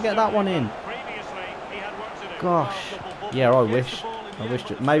shit didn't I get that one in? Gosh. Yeah, I wish. I wish.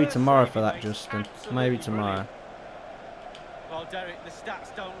 Maybe tomorrow for that, Justin. Maybe tomorrow. Well, Derek, the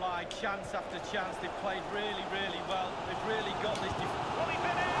stats don't lie. Chance after chance. They've played really, really well. They've really got this.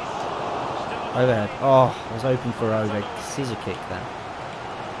 Overhead. Oh, I was hoping for overhead. Scissor kick there.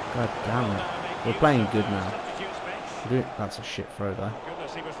 God damn it. We're playing good now. That's a shit throw though.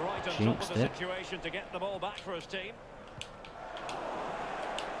 Jinxed it.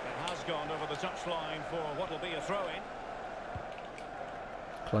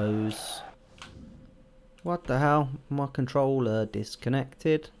 Close. What the hell? My controller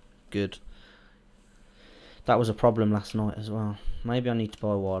disconnected. Good. That was a problem last night as well. Maybe I need to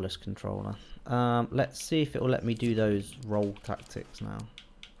buy a wireless controller. Let's see if it will let me do those roll tactics now.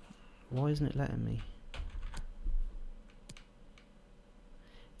 Why isn't it letting me?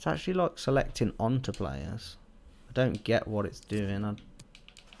 It's actually like selecting onto players. I don't get what it's doing.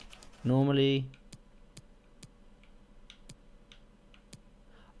 Normally...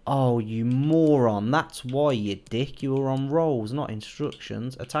 Oh, you moron. That's why, you dick. You were on rolls, not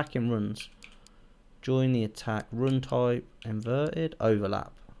instructions. Attacking runs. Join the attack. Run type. Inverted.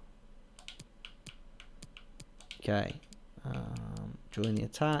 Overlap. Okay. Join the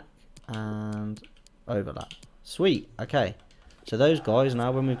attack. And overlap. Sweet. Okay. So those guys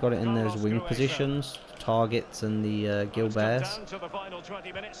now, when we've got it in those wing positions, targets and the Gilberts,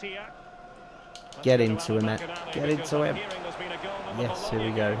 get into him, get into him. Yes, here we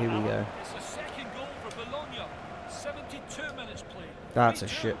go, here we go. That's a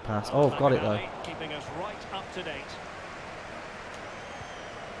shit pass. Oh, I've got it though.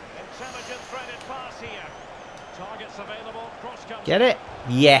 Get it?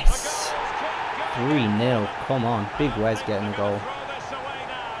 Yes! 3-0. Come on. Big Wes getting the goal.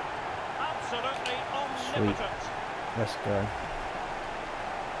 Sweet. Let's go.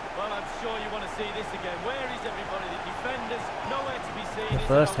 Well, I'm sure you want to see this again. Where is everybody? The defenders, nowhere to be seen. The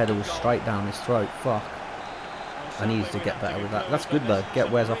first header was straight down his throat. Fuck. I needed to get better with that. That's good though.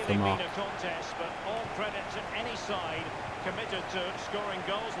 Get Wes off the mark.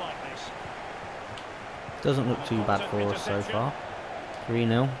 Doesn't look too bad for us so far.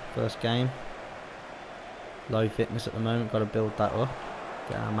 3-0. First game. Low fitness at the moment. Got to build that up.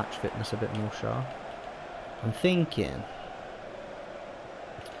 Get our match fitness a bit more sharp. I'm thinking...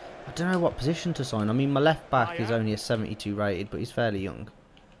 I don't know what position to sign. I mean, my left back is only a 72 rated, but he's fairly young.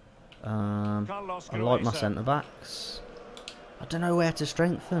 I like my centre backs. I don't know where to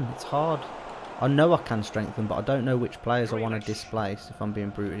strengthen. It's hard. I know I can strengthen, but I don't know which players I want to displace, if I'm being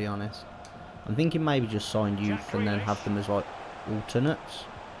brutally honest. I'm thinking maybe just sign youth and then have them as like alternates.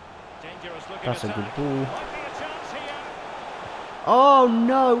 That's a good ball. Oh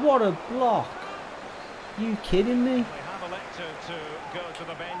no, what a block. You kidding me?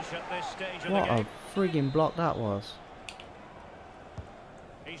 What a friggin' block that was.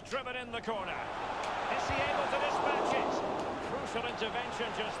 He's driven in the corner. Is he able to dispatch it? Crucial intervention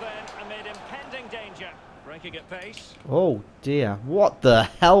just then amid impending danger. Breaking at pace. Oh dear, what the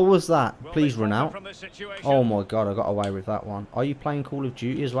hell was that? Please run out. Oh my god, I got away with that one. Are you playing Call of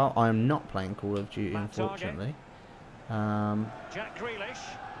Duty as well? I am not playing Call of Duty, unfortunately. Jack Grealish.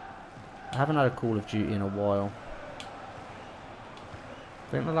 I haven't had a Call of Duty in a while.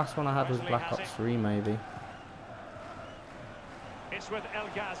 I think the last one I had was Black Ops 3 maybe. It's with El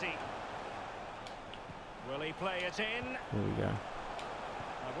Ghazi. Will he play it in? Here we go.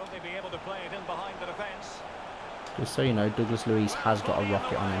 Will they be able to play it in behind the defence? Just so you know, Douglas Luiz has got a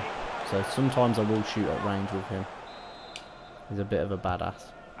rocket on him. So sometimes I will shoot at range with him. He's a bit of a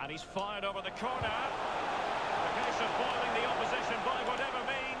badass. And he's fired over the corner. The case of foiling the opposition by whatever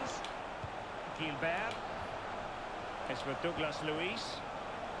means. Gilbert. It's with Douglas Luiz.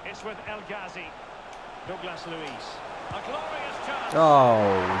 It's with El Ghazi. Douglas Luiz. A glorious chance. Oh,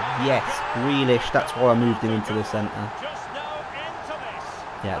 yes. Grealish. That's why I moved him into the centre.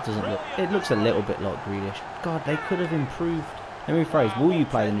 Yeah, it doesn't look... It looks a little bit like Grealish. God, they could have improved. Let me rephrase. Will you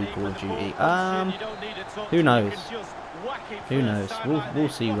play the new Call of Duty? Who knows? Who knows? We'll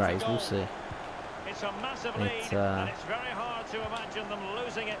see, Rays. We'll see. It's a massive lead, and it's very hard to imagine them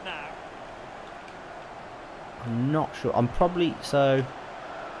losing it now. I'm not sure. I'm probably... So...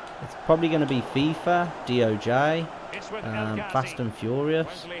 It's probably going to be FIFA, DOJ, Fast and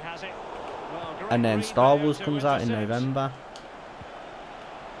Furious. And then Star Wars comes out in November.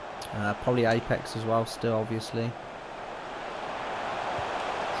 Probably Apex as well, still obviously.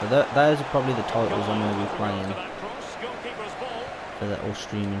 So those are probably the titles I'm going to be playing for the, or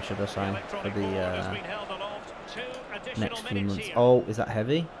streaming, should I say, for the next few months. Oh, is that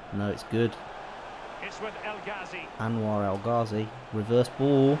heavy? No, it's good. Anwar El Ghazi, reverse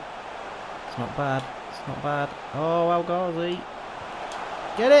ball. It's not bad. It's not bad. Oh, El Ghazi,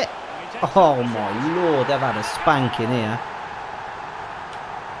 get it! Oh my lord, they've had a spanking here.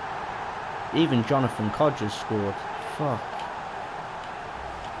 Even Jonathan Codger's scored. Fuck.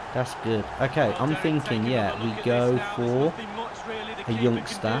 That's good. Okay, I'm thinking, yeah, we go for a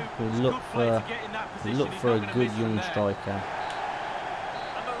youngster. We look for a good young striker.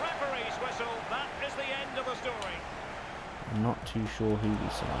 I'm not too sure who we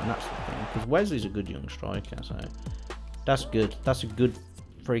sign. That's the thing, because Wesley's a good young striker, so that's good. That's a good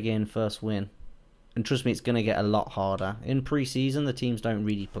friggin' first win. And trust me, it's going to get a lot harder. In pre-season, the teams don't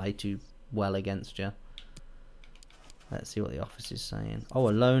really play too well against you. Let's see what the office is saying. Oh,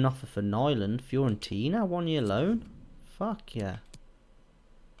 a loan offer for Nyland. Fiorentina, 1 year loan. Fuck yeah.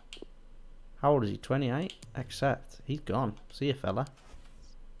 How old is he? 28? Accept. He's gone. See you, fella.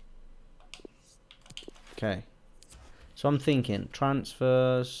 Okay. So I'm thinking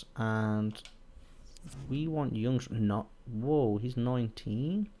transfers, and we want young. Not. Whoa, he's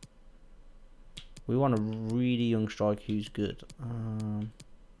 19. We want a really young striker who's good.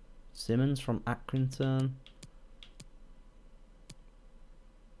 Simmons from Accrington.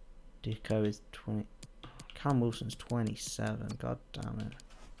 Dicko is 20. Cam Wilson's 27. God damn it.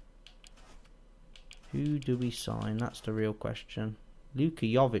 Who do we sign? That's the real question. Luka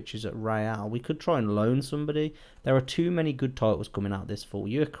Jovic is at Real. We could try and loan somebody. There are too many good titles coming out this fall.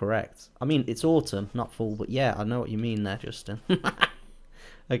 You're correct. I mean, it's autumn, not fall, but yeah, I know what you mean there, Justin.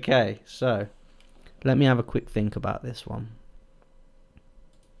 Okay, so let me have a quick think about this one.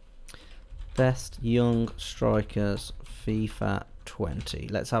 Best young strikers, FIFA 20.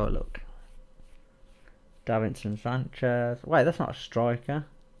 Let's have a look. Davinson Sanchez. Wait, that's not a striker.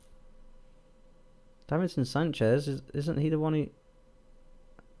 Davinson Sanchez, isn't he the one who...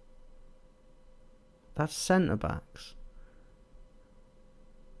 That's centre-backs.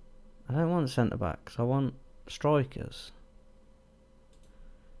 I don't want centre-backs. I want strikers.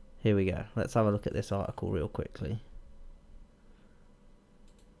 Here we go. Let's have a look at this article real quickly.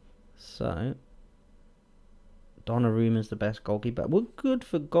 So, Donnarumma's the best goalkeeper. We're good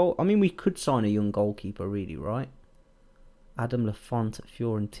for goal. I mean, we could sign a young goalkeeper, really, right? Adam Lafont at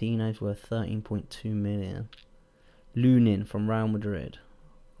Fiorentina is worth 13.2 million. Lunin from Real Madrid,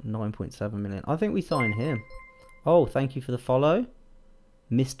 9.7 million. I think we sign him. Oh, thank you for the follow,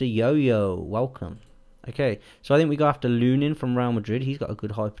 Mr. Yo-Yo. Welcome. Okay, so I think we go after Lunin from Real Madrid. He's got a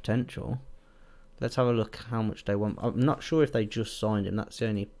good high potential. Let's have a look how much they want. I'm not sure if they just signed him. That's the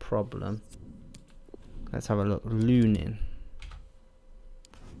only problem. Let's have a look. Lunin.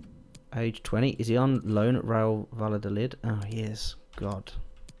 Age 20. Is he on loan at Real Valladolid? Oh, he is. God.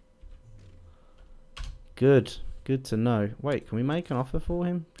 Good. Good to know. Wait, can we make an offer for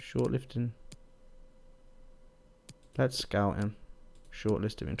him? Shortlisting. Let's scout him.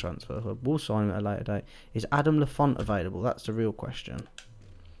 Shortlist him in Transfer Hub. We'll sign him at a later date. Is Adam Lafont available? That's the real question.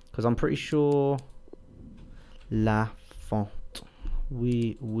 Because I'm pretty sure... Lafont.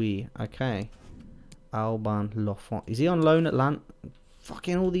 Oui. Okay. Alban Lafont. Is he on loan at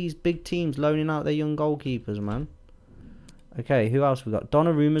Fucking all these big teams loaning out their young goalkeepers, man. Okay, who else we got?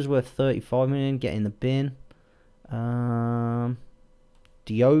 Donnarumma's worth 35 million. Get in the bin.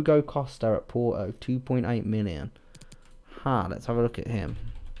 Diogo Costa at Porto, 2.8 million. Let's have a look at him.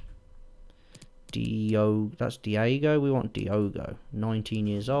 That's Diego. We want Diogo. 19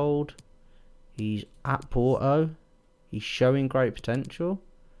 years old. He's at Porto. He's showing great potential.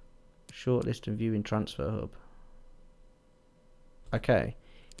 Shortlist and view in Transfer Hub. Okay.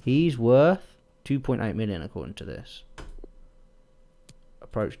 He's worth 2.8 million according to this.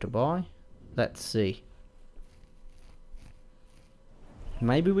 Approach to buy. Let's see.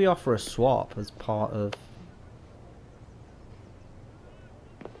 Maybe we offer a swap as part of...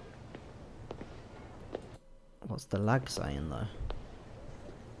 What's the lag saying though?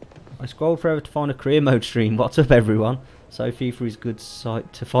 I scrolled forever to find a career mode stream. What's up everyone? So FIFA is a good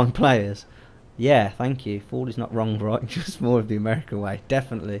site to find players. Yeah, thank you. Ford is not wrong, right? Just more of the American way.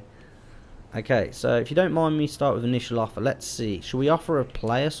 Definitely. Okay, so if you don't mind me start with initial offer. Let's see. Should we offer a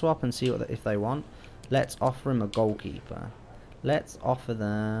player swap and see what if they want? Let's offer him a goalkeeper. Let's offer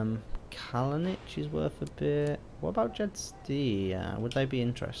them... Kalinic is worth a bit. What about Jed Steer? Would they be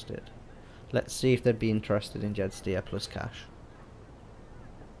interested? Let's see if they'd be interested in Jed Steer plus cash.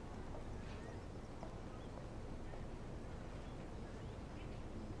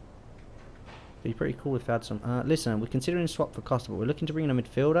 Be pretty cool if they had some... listen, we're considering a swap for Costa, but we're looking to bring in a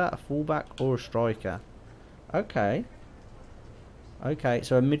midfielder, a fullback, or a striker. Okay. Okay,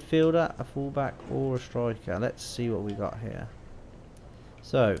 so a midfielder, a fullback, or a striker. Let's see what we got here.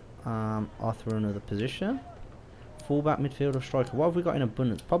 So, I'll throw another position. Fullback, midfielder, striker. What have we got in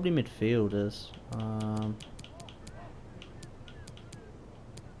abundance? Probably midfielders.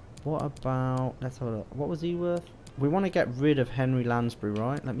 What about... Let's have a look. What was he worth? We want to get rid of Henry Lansbury,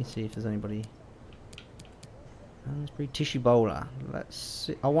 right? Let me see if there's anybody... Lansbury, Tishibola. Let's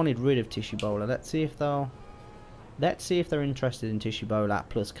see. I wanted rid of Tishibola. Let's see if they'll... Let's see if they're interested in Tishibola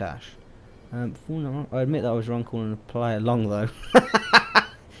plus cash. I admit that I was wrong calling the player long though.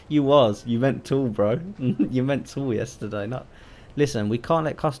 You meant tall, bro. You meant tall yesterday. Not. Listen, we can't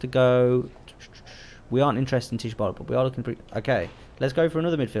let Costa go. We aren't interested in Tishibola, but we are looking pretty... Okay, let's go for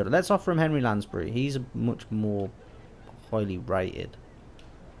another midfielder. Let's offer him Henry Lansbury. He's much more highly rated.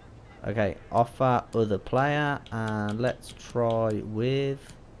 Okay, offer other player, and let's try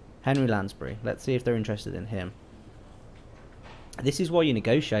with Henry Lansbury. Let's see if they're interested in him. This is why you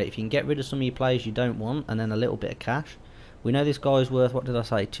negotiate. If you can get rid of some of your players you don't want, and then a little bit of cash. We know this guy's worth, what did I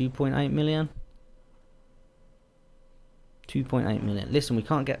say, 2.8 million? 2.8 million. Listen, we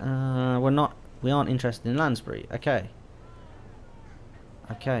can't get, we aren't interested in Lansbury. Okay.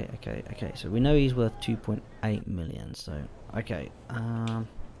 Okay, so we know he's worth 2.8 million, so, okay.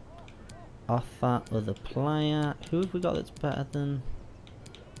 Offer other player. Who have we got that's better than...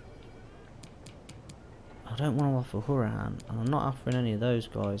 I don't want to offer Hurahan. I'm not offering any of those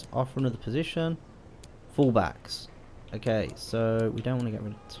guys. Offer another position. Fullbacks. Okay, so we don't want to get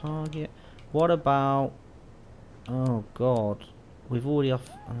rid of target. What about... Oh, God. We've already off...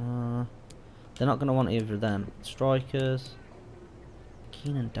 they're not going to want either of them. Strikers.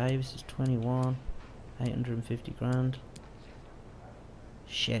 Keenan Davis is 21. 850 grand.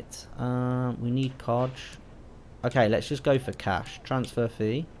 Shit. We need Codge. Okay, let's just go for cash. Transfer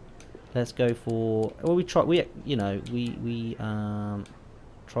fee. Let's go for... Well, we tried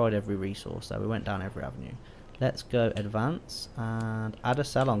tried every resource there. We went down every avenue. Let's go advance and add a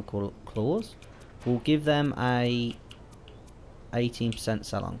sell-on clause. We'll give them a 18%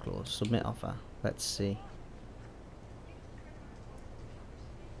 sell-on clause. Submit offer. Let's see.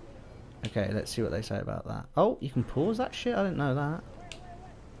 Okay, let's see what they say about that. Oh, you can pause that shit? I didn't know that.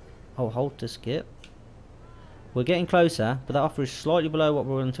 Oh, hold to skip. We're getting closer, but that offer is slightly below what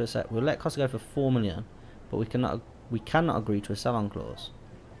we're willing to accept. We'll let Costa go for 4 million, but we cannot agree to a sell-on clause.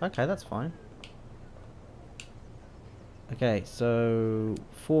 Okay, that's fine. Okay, so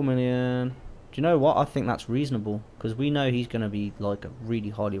 4 million. Do you know what? I think that's reasonable because we know he's going to be like a really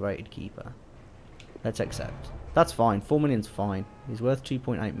highly rated keeper. Let's accept. That's fine. 4 million's fine. He's worth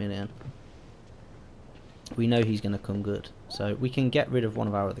 2.8 million. We know he's going to come good, so we can get rid of one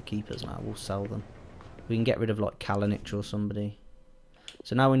of our other keepers now. We'll sell them. We can get rid of like Kalinic or somebody.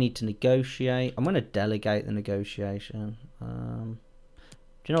 So now we need to negotiate. I'm going to delegate the negotiation. Do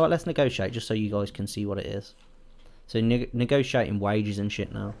you know what? Let's negotiate just so you guys can see what it is. So negotiating wages and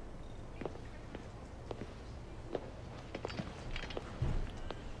shit now.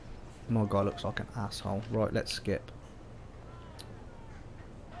 My guy looks like an asshole. Right, let's skip.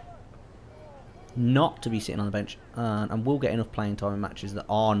 Not to be sitting on the bench. And we'll get enough playing time in matches that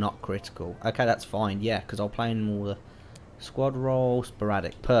are not critical. Okay, that's fine. Yeah, because I'll play in more the squad role,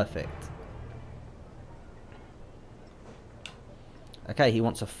 sporadic. Perfect. Okay, he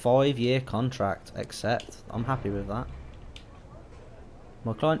wants a 5-year contract. Accept. I'm happy with that.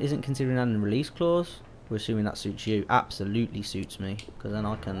 My client isn't considering adding a release clause. We're assuming that suits you. Absolutely suits me, because then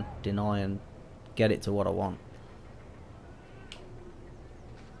I can deny and get it to what I want.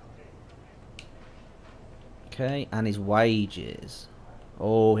 Okay, and his wages.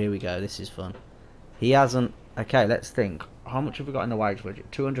 Oh, here we go. This is fun. He hasn't... Okay, let's think. How much have we got in the wage budget?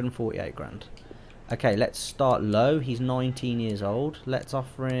 248 grand. Okay, let's start low. He's 19 years old. Let's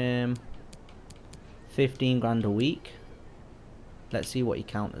offer him 15 grand a week. Let's see what he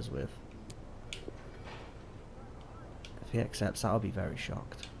counters with. If he accepts that, I'll be very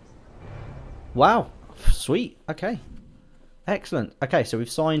shocked. Wow. Sweet. Okay. Excellent. Okay, so we've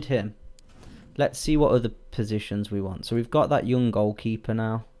signed him. Let's see what other positions we want. So we've got that young goalkeeper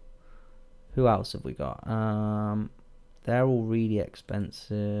now. Who else have we got? They're all really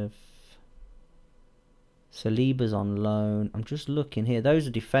expensive. Saliba's on loan. I'm just looking here. Those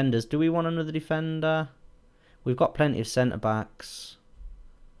are defenders. Do we want another defender? We've got plenty of centre-backs.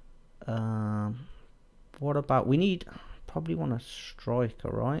 What about... We need... Probably want a striker,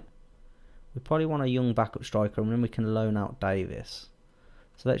 right? We probably want a young backup striker, and then we can loan out Davis.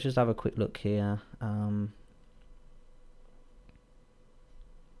 So let's just have a quick look here.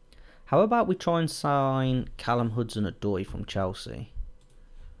 How about we try and sign Callum Hudson-Odoi from Chelsea?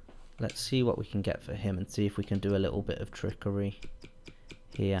 Let's see what we can get for him and see if we can do a little bit of trickery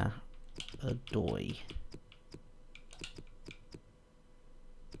here. Odoi.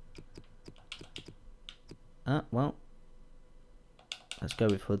 Well, let's go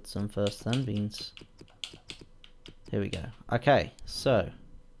with Hudson first then, Beans. Here we go. Okay, so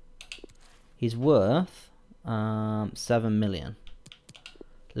he's worth 7 million.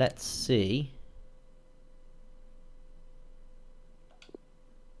 Let's see.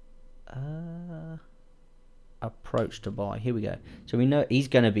 Approach to buy. Here we go. So we know he's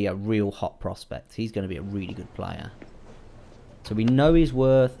going to be a real hot prospect. He's going to be a really good player. So we know he's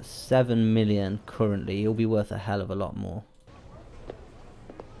worth 7 million currently. He'll be worth a hell of a lot more.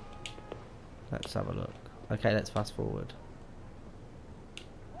 Let's have a look. Okay, let's fast forward.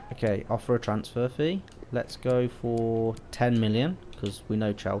 Okay, offer a transfer fee. Let's go for 10 million because we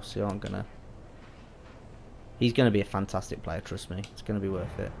know Chelsea aren't going to... He's going to be a fantastic player, trust me. It's going to be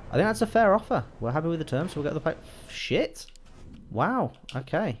worth it. I think that's a fair offer. We're happy with the terms, so we'll get the pay. Shit. Wow.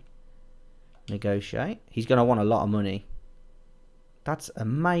 Okay. Negotiate. He's going to want a lot of money. That's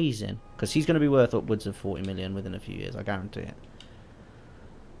amazing. Because he's going to be worth upwards of 40 million within a few years. I guarantee it.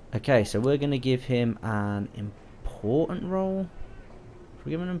 Okay, so we're going to give him an important role. Should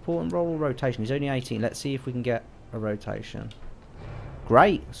we give him an important role or rotation? He's only 18. Let's see if we can get a rotation.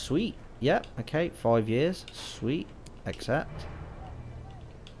 Great. Sweet. Yep, okay, 5 years. Sweet. Accept.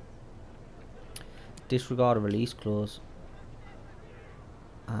 Disregard a release clause.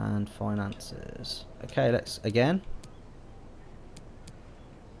 And finances. Okay, let's again.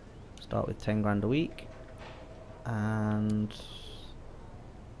 Start with 10 grand a week. And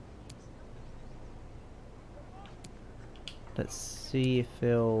let's see if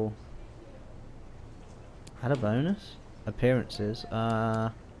he'll add a bonus. Appearances.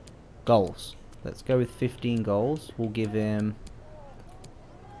 Goals. Let's go with 15 goals. We'll give him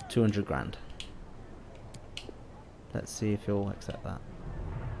 200 grand. Let's see if he'll accept that.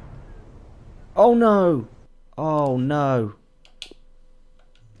 Oh no! Oh no!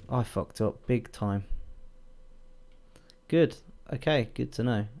 I fucked up big time. Good. Okay, good to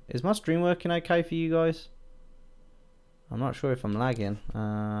know. Is my stream working okay for you guys? I'm not sure if I'm lagging.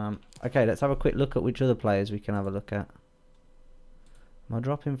 Okay, let's have a quick look at which other players we can have a look at. Am I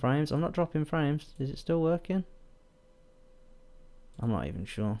dropping frames? I'm not dropping frames. Is it still working? I'm not even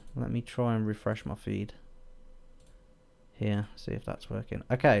sure. Let me try and refresh my feed. Here, see if that's working.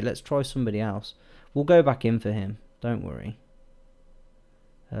 Okay, let's try somebody else. We'll go back in for him. Don't worry.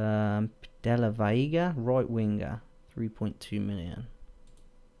 Della Vega, right winger. 3.2 million.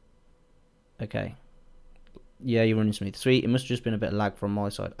 Okay. Yeah, you're running smooth. Sweet, it must have just been a bit of lag from my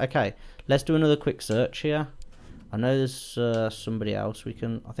side. Okay, let's do another quick search here. I know there's somebody else we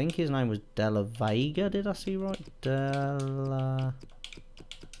can... I think his name was Della Vega, did I see right? Della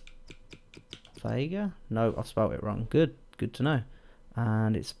Vega? No, I've spelled it wrong. Good to know.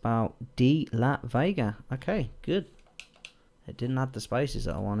 And it's about De La Vega. Okay, good. It didn't have the spaces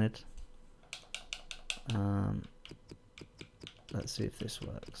that I wanted. Let's see if this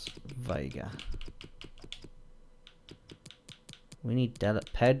works. Vega. We need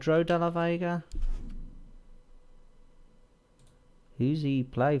Pedro de la Vega. Who's he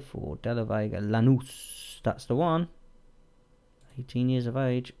play for? De la Vega. Lanús. That's the one. 18 years of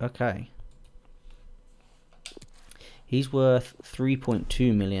age. Okay. He's worth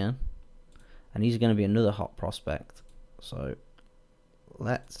 3.2 million. And he's going to be another hot prospect. So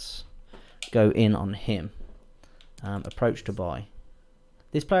let's go in on him. Approach to buy.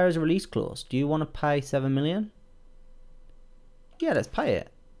 This player has a release clause. Do you want to pay 7 million? Yeah, let's pay it.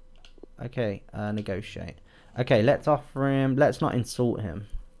 Okay, negotiate. Okay, let's offer him. Let's not insult him.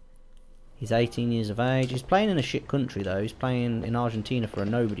 He's 18 years of age. He's playing in a shit country though. He's playing in Argentina for a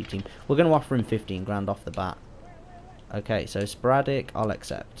nobody team. We're going to offer him 15 grand off the bat. Okay, so sporadic, I'll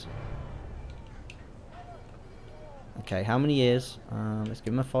accept. Okay, how many years? Let's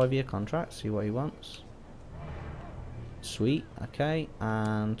give him a 5-year contract. See what he wants. Sweet. Okay,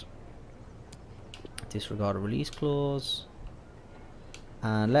 and disregard a release clause.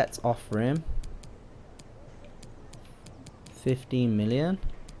 And let's offer him 15 million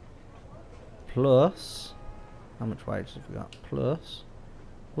plus, how much wages have we got? Plus,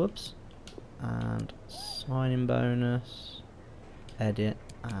 whoops, and signing bonus, edit,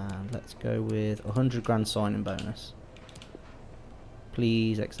 and let's go with 100 grand signing bonus.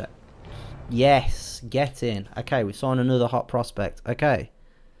 Please accept. Yes, get in. Okay, we signed another hot prospect. Okay,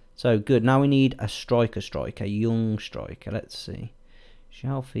 so good. Now we need a striker, young striker. Let's see.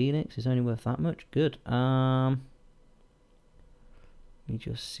 João Felix is only worth that much. Good. Let me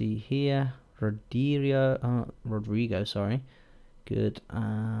just see here. Rodrigo, sorry. Good.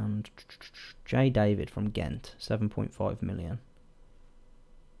 And J. David from Ghent, 7.5 million.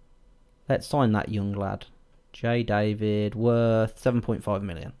 Let's sign that young lad. J. David, worth 7.5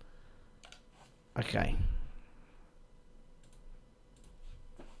 million. Okay.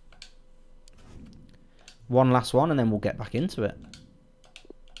 One last one and then we'll get back into it.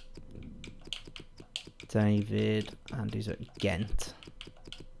 David, and he's at Ghent.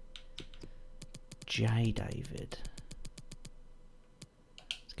 J. David.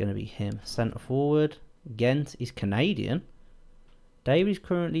 It's going to be him. Centre forward. Ghent is Canadian. David is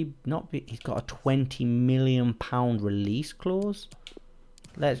currently he's got a £20 million release clause.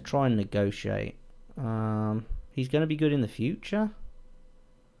 Let's try and negotiate. He's going to be good in the future.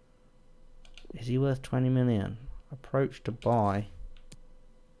 Is he worth 20 million? Approach to buy.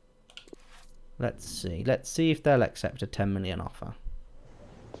 Let's see. Let's see if they'll accept a 10 million offer.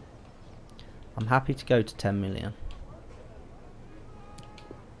 I'm happy to go to 10 million.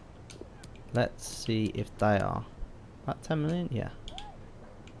 Let's see if they are. At 10 million? Yeah.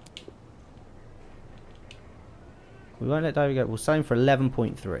 We won't let David go. We'll sell him for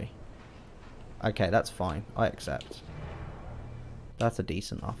 11.3. Okay, that's fine. I accept. That's a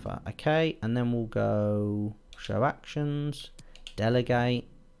decent offer. Okay, and then we'll go show actions, delegate,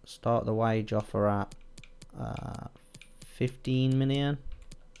 start the wage offer at 15 million.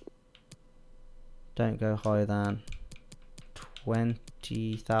 Don't go higher than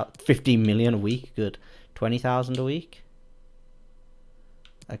 20,000. 15 million a week. Good. 20,000 a week.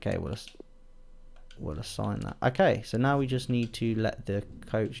 Okay, we'll assign that. Okay, so now we just need to let the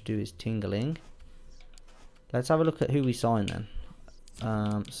coach do his tingling. Let's have a look at who we signed then.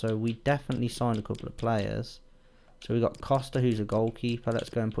 So we definitely signed a couple of players. So we got Costa, who's a goalkeeper. Let's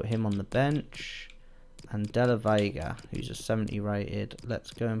go and put him on the bench. And De La Vega, who's a 70 rated.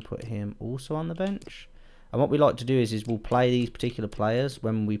 Let's go and put him also on the bench. And what we like to do is we'll play these particular players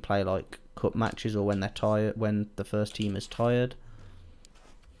when we play like cup matches or when they're tired, when the first team is tired.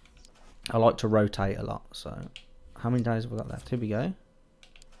 I like to rotate a lot. So how many days have we got left? Here we go.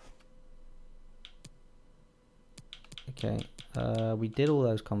 Okay, we did all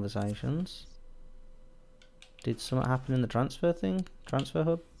those conversations. Did something happen in the transfer thing? Transfer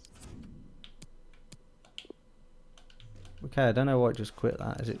hub? Okay, I don't know why it just quit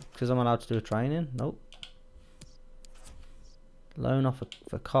that. Is it because I'm allowed to do a training? Nope. Loan offer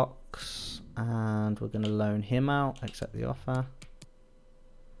for Cox. And we're going to loan him out. Accept the offer.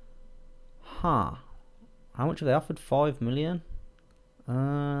 Huh. How much have they offered? 5 million?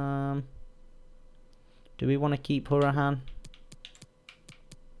 Do we want to keep Hurahan?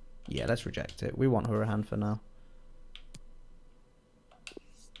 Yeah, let's reject it. We want Hurahan for now.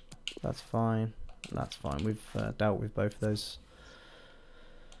 That's fine. That's fine. We've dealt with both of those.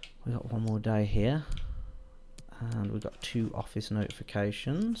 We got one more day here. And we've got 2 office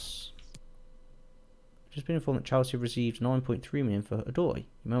notifications. Just been informed that Chelsea have received 9.3 million for Odoi. You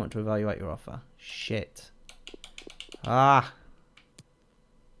may want to evaluate your offer. Shit. Ah.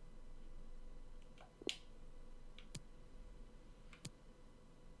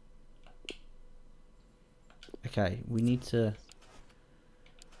 Okay, we need to...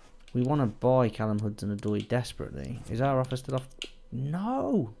 We want to buy Callum Hudson-Odoi desperately. Is our offer still off?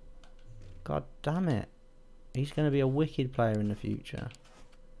 No! God damn it. He's going to be a wicked player in the future.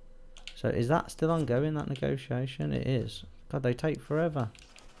 So is that still ongoing, that negotiation? It is. God, they take forever.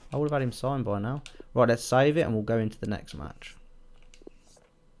 I would have had him signed by now. Right, let's save it and we'll go into the next match.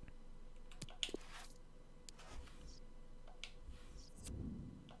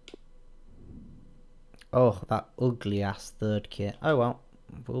 Oh, that ugly ass third kit. Oh well,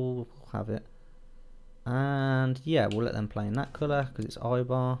 we'll have it. And yeah, we'll let them play in that colour because it's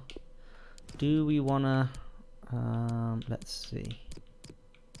Ibar. Do we wanna? Let's see.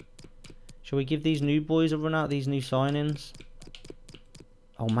 Shall we give these new boys a run out? These new signings.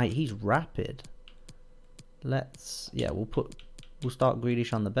 Oh mate, he's rapid. We'll start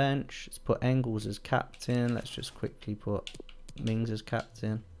Grealish on the bench. Let's put Engels as captain. Let's just quickly put Mings as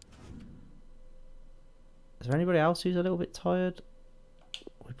captain. Is there anybody else who's a little bit tired?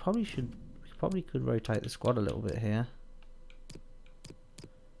 We probably could rotate the squad a little bit here.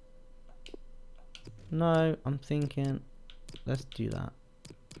 No, I'm thinking let's do that.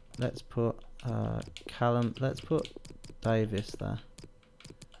 Let's put Callum, let's put Davis there.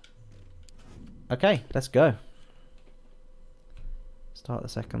 Okay, let's go. Start the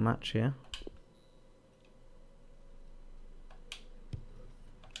second match here.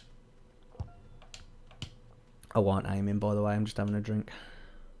 I wasn't aiming, by the way, I'm just having a drink.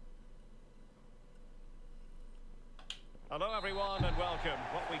 Hello everyone and welcome.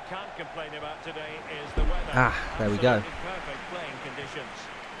 What we can't complain about today is the weather. Ah, there we go. Perfect playing conditions.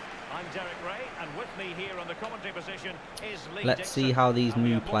 I'm Derek Ray, and with me here on the commentary position is Lee Let's Dixon. see how these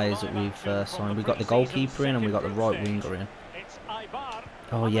new players that we've signed. We've got the goalkeeper in and we've got the right winger in.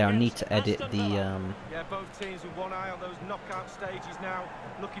 Oh yeah, I need to edit the Yeah, both teams with one eye on those knockout stages now.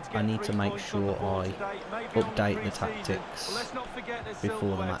 I need to make sure I update the tactics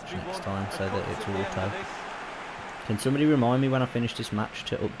before the match next time so that it's auto. Can somebody remind me when I finish this match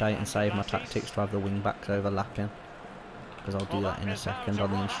to update and save my tactics to have the wing backs overlapping? Because I'll do that in a second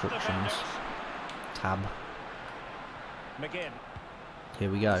on the instructions tab.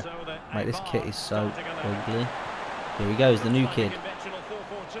 Here we go. Mate, this kit is so ugly. Here he goes, the new kid.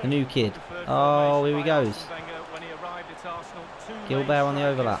 The new kid. Oh, here he goes. Gilbert on the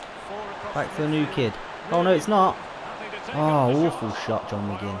overlap. Back to the new kid. Oh no, it's not. Oh, awful shot, John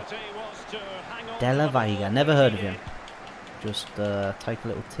McGinn. De La Vega, never heard of him. Just take a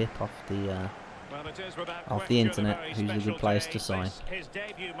little tip off the internet, who's a good place to sign.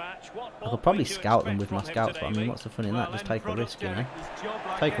 I could probably scout them with my scouts, but I mean, what's the fun in that? Just take a risk, you know?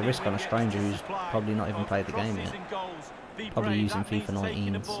 Take a risk on a stranger who's probably not even played the game yet. Probably using FIFA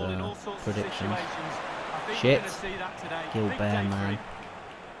 19's predictions. Shit. Gilbert, man.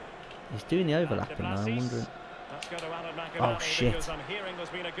 He's doing the overlapping though, I'm wondering. Oh shit.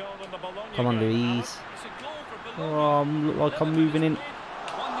 Come on, Louise. Oh, look like I'm moving in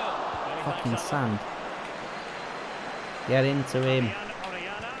fucking sand. Get into him.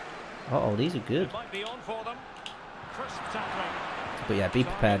 Uh oh, these are good. But yeah, be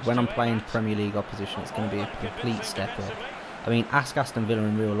prepared. When I'm playing Premier League opposition, it's going to be a complete step up. I mean, ask Aston Villa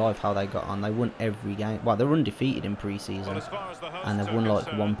in real life how they got on. They won every game. Well, they're undefeated in pre-season, and they've won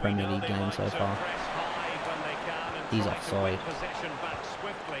like one Premier League game so far. He's offside.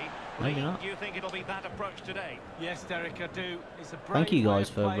 Maybe not. Thank you guys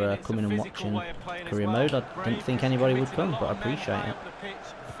for coming and watching Career Mode. I didn't think anybody would come, but I appreciate it.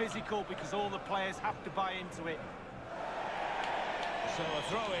 Physical because all the players have to buy into it. So a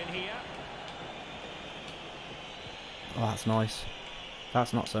throw in here. Oh, that's nice.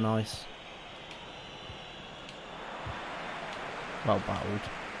 That's not so nice. Well battled.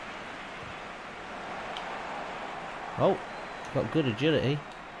 Oh, got good agility.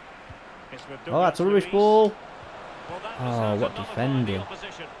 Oh, that's a rubbish ball. Oh, what defending.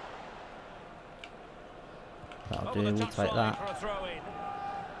 That'll do, we'll take that.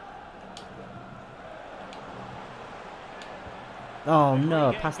 Oh no,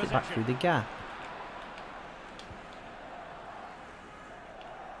 I passed it back through the gap.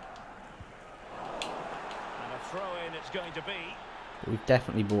 We've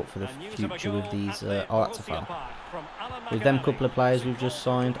definitely bought for the future with these. Oh, that's a foul. With them couple of players we've just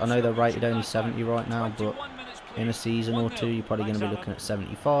signed, I know they're rated only 70 right now, but in a season or two you're probably going to be looking at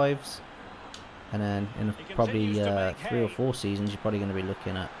 75s. And then in probably 3 or 4 seasons you're probably going to be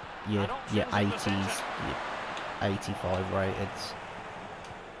looking at your 80s, your 85 rated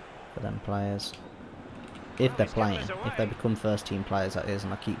for them players. If they're playing, if they become first team players, that is,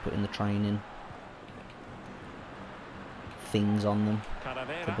 and I keep putting the training things on them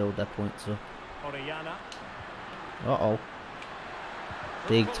to build their points up. Uh-oh.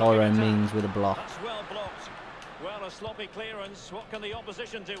 Big Tyrone Mings with a block. Well, a sloppy clearance. What can the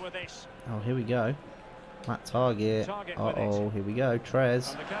opposition do with this? Oh, here we go. That target. Uh-oh, here we go.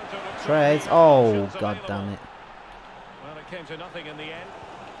 Trez. Trez. Oh, god damn it. Well, it came to nothing in the end.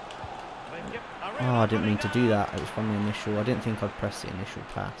 Oh, I didn't mean to do that. It was from the initial. I didn't think I'd press the initial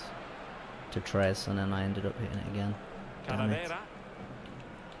pass to Trez, and then I ended up hitting it again. Damn it. I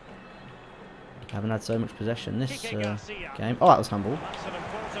haven't had so much possession this game. Oh, that was handball.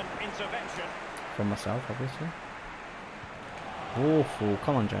 From myself, obviously. Awful.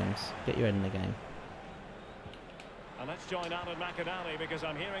 Come on, James. Get your head in the game. And let's join Alan McAnally because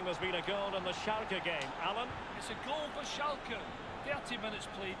I'm hearing there's been a goal in the Schalke game. Alan? It's a goal for Schalke. 30 minutes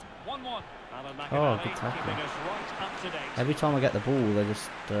played. 1-1. Alan McAnally oh, good tackle. keeping us right up to date. Every time I get the ball, they're just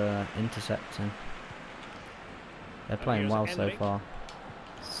intercepting. They're playing well so far.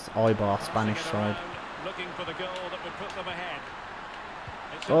 Eibar, Spanish side. Looking for the goal that would put them ahead.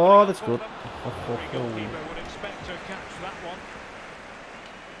 Oh, that's good. Every goalkeeper would expect to catch that one.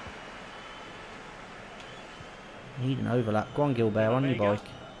 Need an overlap. Go on, Gilbert, on your bike.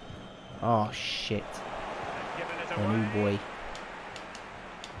 Oh, shit. The new boy.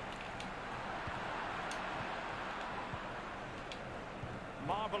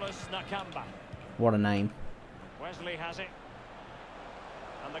 Marvellous Nakamba. What a name. Wesley has it.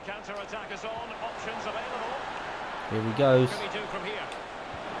 And the counter-attack is on. Options available. Here he goes. What can he do from here?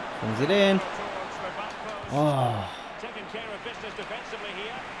 Brings it in. Oh. Taking care of business defensively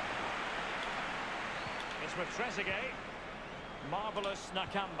here. It's with Trezeguet. Marvellous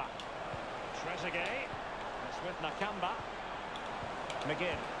Nakamba. Trezeguet. It's with Nakamba.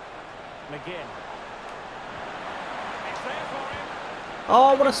 McGinn. McGinn. It's there for him.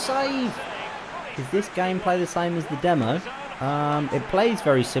 Oh, what a save! Is this gameplay the same as the demo? It plays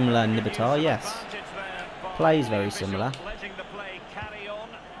very similar in Nibitar, yes. Plays very similar.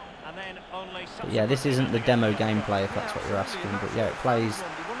 But yeah, this isn't the demo gameplay if that's what you're asking, but yeah, it plays,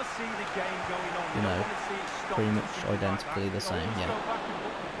 you know, pretty much identically the same, yeah.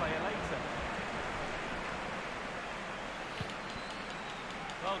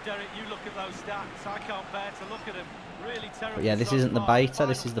 Well, Derek, you look at those stats. I can't bear to look at them. Really terrible. But yeah, this isn't the beta,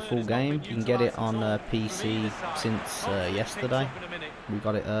 this is the full game. You can get it on PC since yesterday. We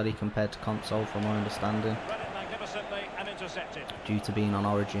got it early compared to console, from my understanding. Due to being on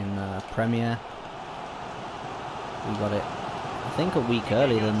Origin Premier. We got it, I think, a week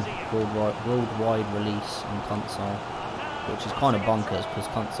earlier than worldwide release on console. Which is kind of bonkers, because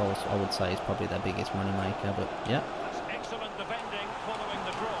consoles, I would say, is probably their biggest money maker, but yeah.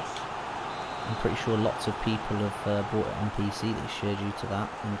 I'm pretty sure lots of people have bought it on PC this year due to that,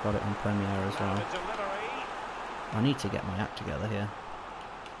 and got it on Premiere as well. I need to get my act together here.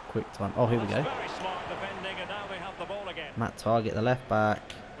 Quick time. Oh, here we go. Matt Target, the left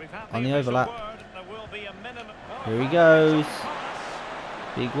back, on the overlap. Here he goes.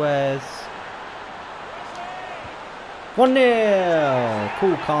 Big Wes. 1-0.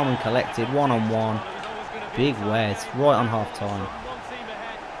 Cool, calm and collected. One-on-one. Big Wes. Right on half-time.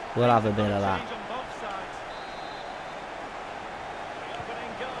 We'll have a bit of that.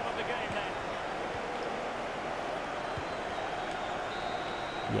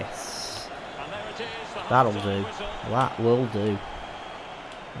 Yes. That'll do. That will do.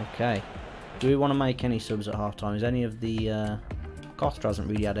 Okay. Do we want to make any subs at half-time? Is any of the... Costa hasn't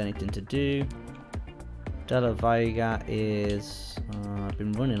really had anything to do. Della Vega is... I've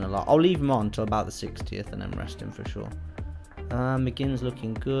been running a lot. I'll leave him on until about the 60th and then rest him for sure. McGinn's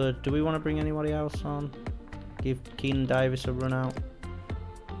looking good. Do we want to bring anybody else on? Give Keenan Davis a run out?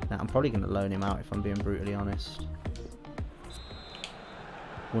 Nah, I'm probably going to loan him out if I'm being brutally honest.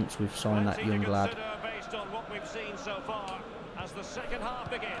 Once we've signed that young lad.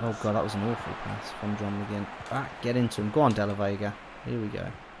 Oh god, that was an awful pass from John McGinn. Ah, get into him. Go on, Della Vega. Here we go.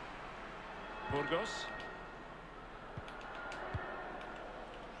 Burgos.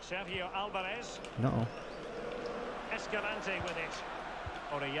 Sergio Alvarez. No. Escalante with it.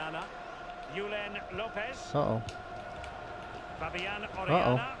 Orellana. Julen Lopez. Uh-oh. Fabian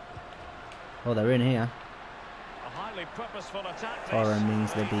Orellana. Oh, they're in here. A highly purposeful attack. Tyrone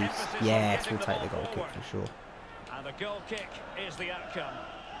means the beast. Yes, we'll take the goal kick for sure. And the goal kick is the outcome.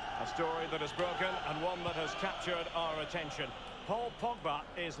 A story that is broken and one that has captured our attention. Paul Pogba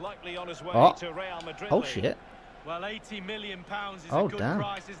is likely on his way to Real Madrid. Oh shit. Well, £80 million is Oh, a good damn.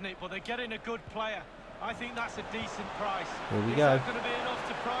 price, isn't it? But they're getting a good player. I think that's a decent price. Here we Is go. that going to be enough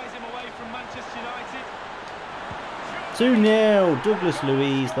to prize him away from Manchester United? 2-0. Douglas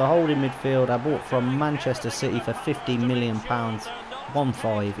Luiz, the holding midfielder, bought from Manchester City for £50 million.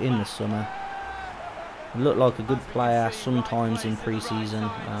 1-5 in the summer. Looked like a good player sometimes in pre-season,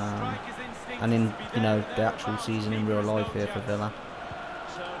 and in the actual season in real life here for Villa.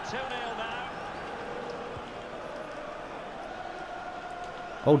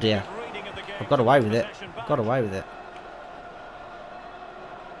 Oh dear, I've got away with it. Got away with it.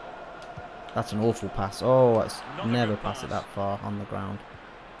 That's an awful pass. Oh, let's never pass it that far on the ground.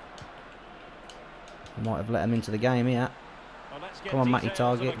 I might have let him into the game here. Come on, Matty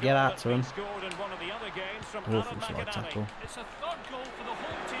Target, get out to him. Awful slide tackle.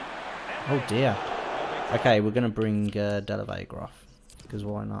 Oh dear. Okay, we're going to bring Della Vega off, because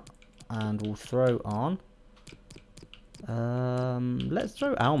why not? And we'll throw on. Let's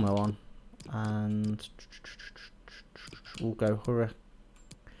throw Almo on, and we'll go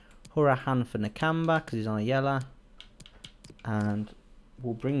Hurahan for Nakamba because he's on a yellow, and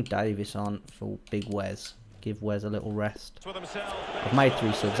we'll bring Davis on for Big Wes. Give Wes a little rest. I've made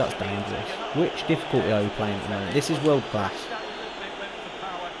 3 subs, that's dangerous. Which difficulty are you playing at the moment? This is world class.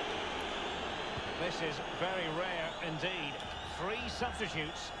 This is very rare indeed. 3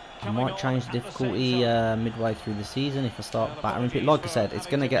 substitutes. I might change the difficulty midway through the season if I start battering people. Like I said, it's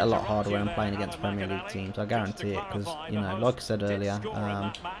going to get a lot harder when I'm playing against Premier League teams. I guarantee it, because, like I said earlier,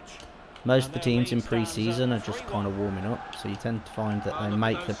 most of the teams in pre-season are just kind of warming up. So you tend to find that they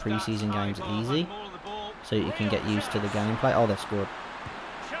make the pre-season games easy, so you can get used to the gameplay. Oh, they've scored.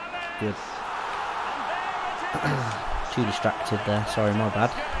 Good. Too distracted there. Sorry, my bad.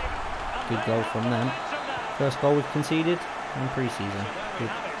 Good goal from them. First goal we've conceded in pre-season.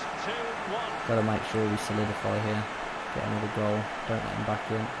 Good. Got to make sure we solidify here. Get another goal. Don't let him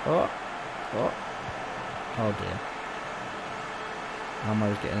back in. Oh dear.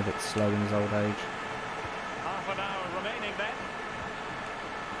 Almo's getting a bit slow in his old age. Half an hour remaining then.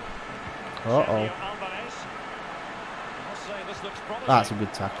 That's a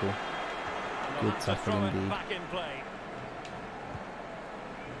good tackle. Good tackle indeed.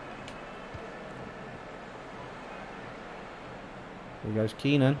 Here goes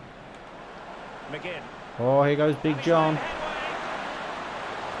Keenan. Oh, here goes Big John.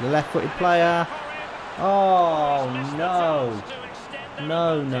 The left-footed player. Oh, no.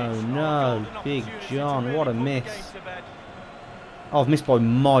 No. Big John, what a miss. Oh, I've missed by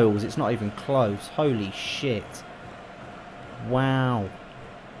miles. It's not even close. Holy shit. Wow.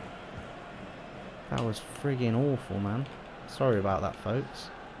 That was friggin' awful, man. Sorry about that, folks.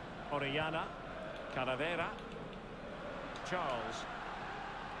 Orellana, Calavera, Charles.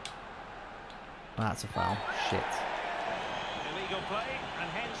 That's a foul. Shit. Illegal play, and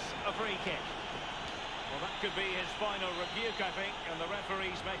hence a free kick. Well, that could be his final rebuke, I think, and the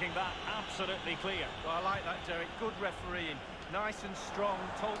referee's making that absolutely clear. Well, I like that, Derek. Good refereeing. Nice and strong.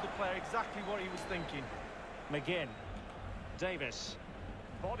 Told the player exactly what he was thinking. McGinn. Davis.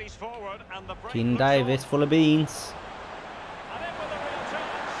 Bodies forward, and the break. Keen Davis, full of beans. And in with a real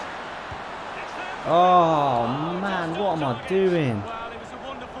chance. Oh, man, what am I doing? Well, it was a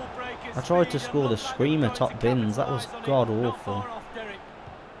wonderful break. I tried to score the screamer top bins. That was god awful.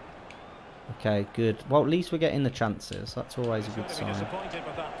 Okay, good. Well, at least we're getting the chances. That's always a good sign.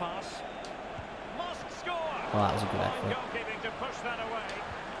 Oh, that was a good effort.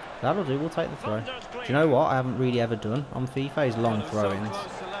 That'll do. We'll take the throw. Do you know what I haven't really ever done on FIFA is long throw-ins.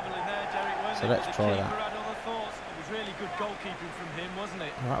 So let's try that. Oh,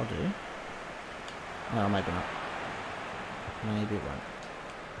 that'll do. No, maybe not. Maybe it won't.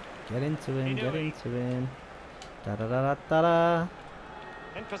 Get into him. Get into him. Da da da da da da.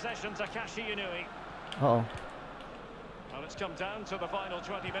 In possession, Takashi Inui. Uh-oh. Well, it's come down to the final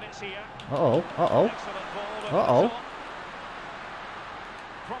 20 minutes here. Uh-oh. Uh-oh. Uh-oh.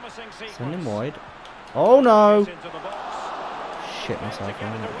 Promising sequence. Send him wide. Oh, no. Shit myself.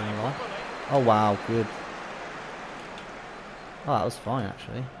 I'm not going to lie. Oh, wow. Good. Oh, that was fine,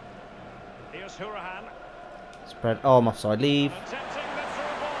 actually. Here's Hurahan. Spread. Oh, I'm offside. Leave.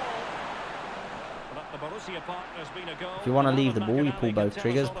 If you want to leave the ball, you pull both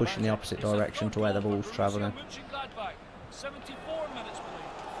triggers, push in the opposite direction to where the ball's travelling.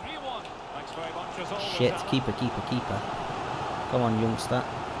 Shit, keeper. Come on, youngster.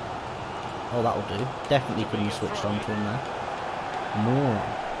 Oh, that'll do. Definitely couldn't have switched on to him there. More. Well,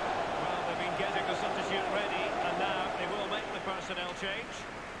 they've been getting the substitute ready, and now they will make the personnel change.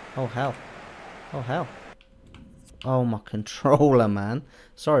 Oh, hell. Oh, hell. Oh, my controller, man.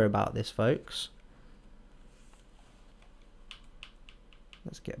 Sorry about this, folks.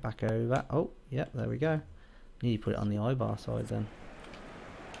 Let's get back over. Oh, yeah, there we go. Need to put it on the eye-bar side then.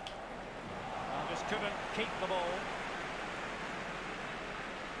 Just couldn't keep the ball.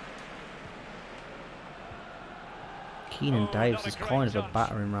 Keenan Davis is kind of a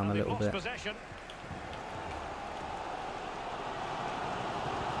battering ram a little bit. Possession.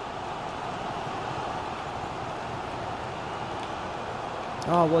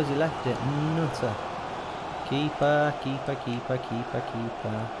 Oh, where's he left it? Nutter. Keeper, keeper, keeper, keeper,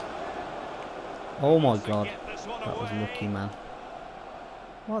 keeper. Oh my god. That was lucky, man.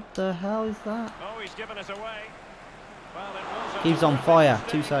 What the hell is that? Oh, he's given us away. Well, it was Keeps on fire.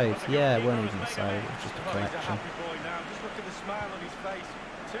 2 saves. Yeah, it weren't even a save. It was just a collection. Just look at the smile on his face.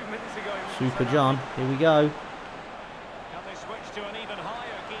 2 minutes ago, Super John. Here we go. Can they switch to an even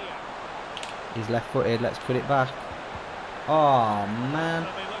higher gear? He's left-footed. Let's put it back. Oh, man.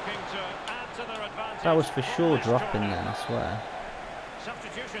 They'll be looking to add to their advantage. That was for sure dropping then, I swear.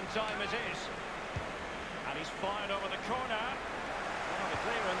 Substitution time it is. And he's fired over the corner. Well, the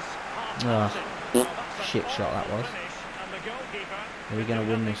clearance half Shit shot that was. Are we going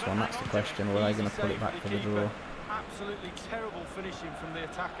to win this one? That's the question. Or are they going to put it back for the draw? Absolutely terrible finishing from the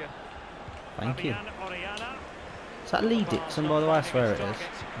attacker. Thank you. Is that Lee Dixon, by the way? I swear it is.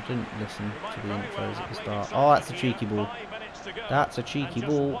 I didn't listen to the intros at the start. Oh, that's a cheeky ball. That's a cheeky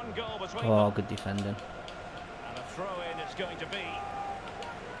ball. Oh, good defending. And a throw in it's going to be.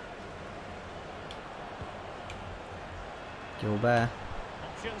 Gilbert.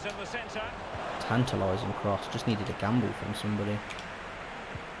 Options in the centre. Tantalising cross. Just needed a gamble from somebody.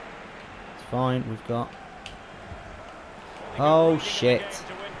 It's fine. We've got... Oh, shit.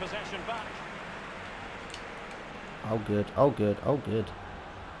 Oh, good. Oh, good. Oh, good.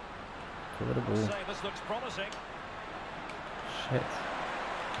 Cover the ball. This looks promising. Shit.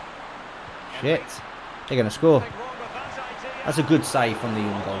 Shit. They're going to score. That's a good save from the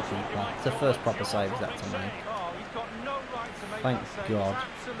young goalkeeper. It's the first proper save that to make. Thank God.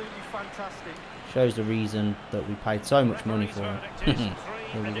 Shows the reason that we paid so much money for him.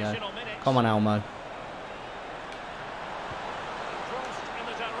 Here we go. Come on, Elmo.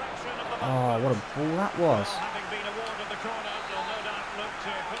 Oh, what a ball that was.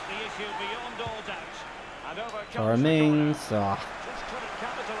 Tara Mings. Oh.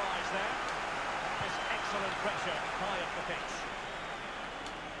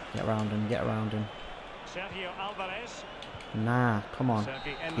 Get around him, get around him. Nah, come on.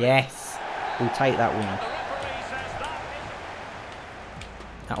 Yes. We'll take that win.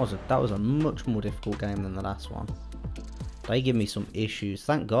 That was a much more difficult game than the last one. They give me some issues.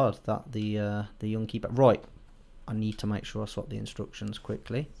 Thank God that the young keeper. Right. I need to make sure I swap the instructions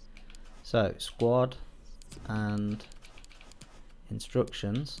quickly. So, squad and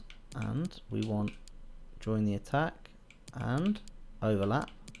instructions, and we want join the attack and overlap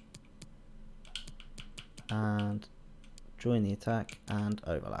and join the attack and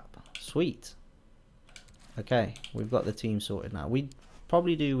overlap. Sweet. Okay, we've got the team sorted now. We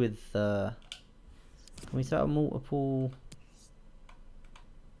probably do with can we set up multiple?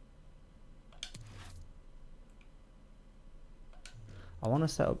 I want to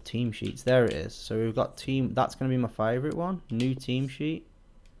set up team sheets. There it is. So we've got team. That's going to be my favorite one. New team sheet.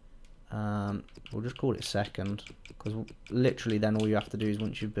 We'll just call it second, because literally then all you have to do is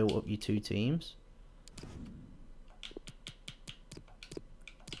once you've built up your 2 teams.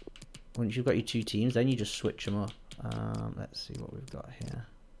 Once you've got your 2 teams, then you just switch them up. Let's see what we've got here.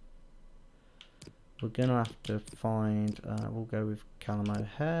 We're going to have to find, we'll go with Callum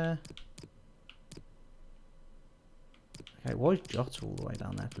O'Hare. Okay, why is Jota all the way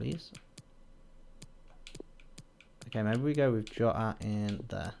down there, please? Okay, maybe we go with Jota in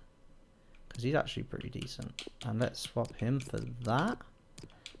there, because he's actually pretty decent. And let's swap him for that.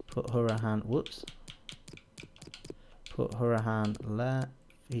 Put Hurahan, whoops. Put Hurahan left.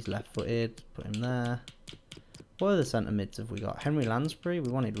 He's left-footed. Put him there. What other centre mids have we got? Henry Lansbury. We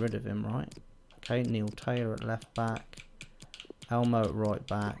wanted rid of him, right? Okay, Neil Taylor at left back. Elmo at right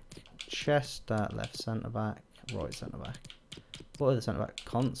back. Chester left centre back. Right centre back. What other centre back?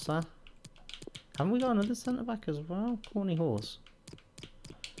 Consa. Haven't we got another centre back as well? Corny Horse.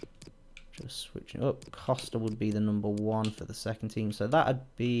 Just switching up. Costa would be the number 1 for the second team. So that'd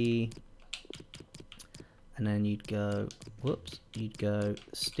be. And then you'd go. Whoops. You'd go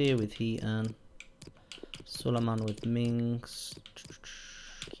Steer with Heaton. Suleiman with Mings.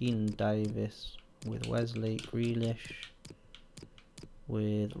 Keenan Davis with Wesley. Grealish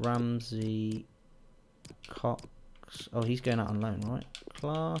with Ramsey. Cox. Oh, he's going out on loan, right?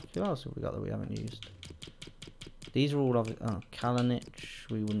 Clark. Who else have we got that we haven't used? These are all of it. Oh, Kalinic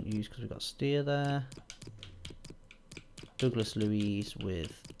we wouldn't use because we've got Steer there. Douglas Luiz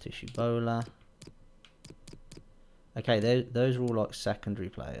with Tishibola. Okay, those are all like secondary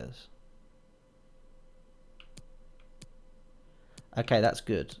players. Okay, that's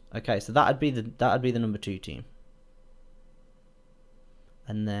good. Okay, so that'd be the number 2 team.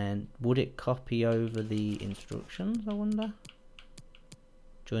 And then would it copy over the instructions, I wonder?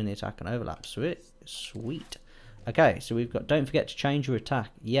 Join the attack and overlap. Sweet. Okay, so we've got, don't forget to change your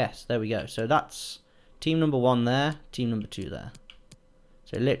attack. Yes, there we go. So that's team number 1 there, team number 2 there.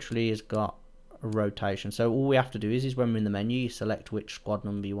 So it literally has got a rotation. So all we have to do is when we're in the menu, you select which squad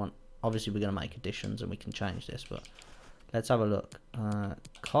number you want. Obviously, we're going to make additions and we can change this, but let's have a look.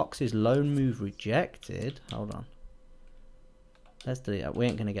 Cox's loan move rejected. Hold on. Let's delete that. We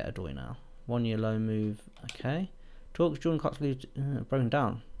ain't going to get a Doy now. 1 year loan move. Okay. Talks Jordan Cox leaves broken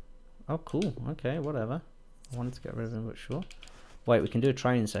down. Oh, cool. Okay, whatever. I wanted to get rid of him, but sure. Wait, we can do a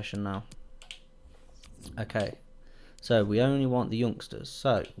training session now. Okay. So we only want the youngsters.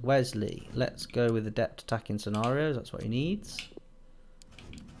 So Wesley, let's go with adept attacking scenarios. That's what he needs.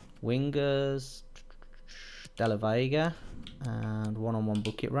 Wingers, De La Vega, and one-on-one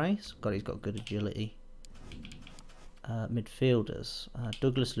bucket race. God, he's got good agility. Midfielders,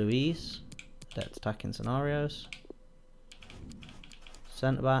 Douglas Luiz, adept attacking scenarios.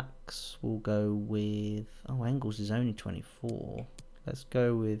 Centre backs, we'll go with, oh, Engels is only 24. Let's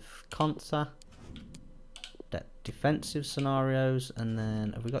go with Konsa. Defensive scenarios, and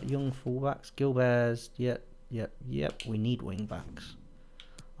then have we got young fullbacks? Gilbert's, yep. We need wing backs.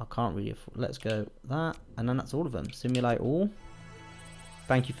 I can't really afford. Let's go that, and then that's all of them. Simulate all.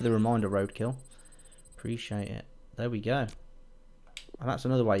 Thank you for the reminder, Roadkill. Appreciate it. There we go. And that's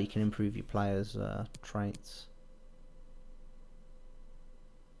another way you can improve your players' traits.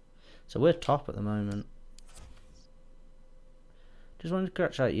 So we're top at the moment. Just wanted to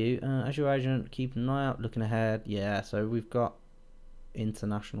congratulate you. As your agent, keep an eye out, looking ahead. Yeah, so we've got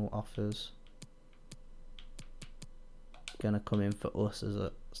international offers going to come in for us as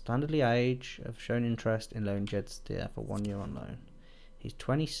a Standard Liège have shown interest in loan Jed Steer for 1 year on loan. He's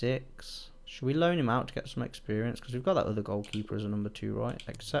 26. Should we loan him out to get some experience? Because we've got that other goalkeeper as a number 2, right?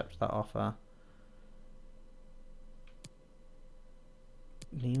 Accept that offer.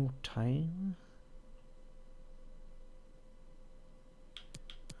 Neil Taylor.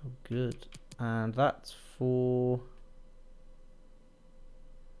 Oh, good. And that's for...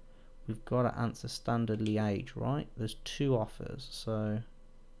 We've got to answer Standard Liège, right? There's 2 offers, so...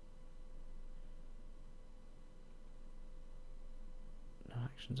 No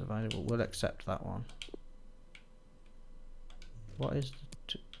actions available. We'll accept that one. What is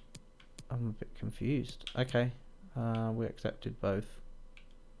the... I'm a bit confused. Okay. We accepted both.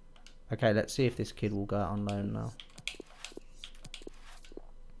 Okay, let's see if this kid will go out on loan now.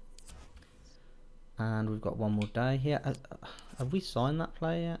 And we've got one more day here. Have we signed that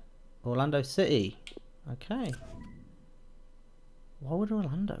player yet? Orlando City. Okay. Why would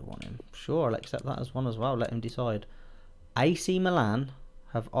Orlando want him? Sure, I'll accept that as one as well. Let him decide. AC Milan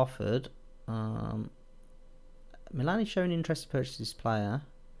have offered... Milan is showing interest to purchase this player.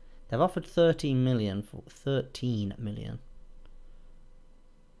 They've offered 13 million for 13 million.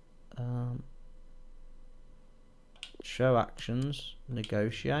 Show actions.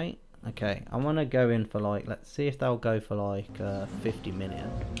 Negotiate. Okay, I want to go in for like, let's see if they'll go for like 50 million.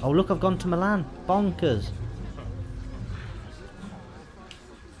 Oh look, I've gone to Milan. Bonkers.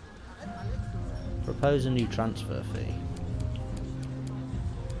 Propose a new transfer fee.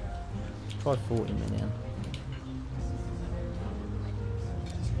 Let's try 40 million.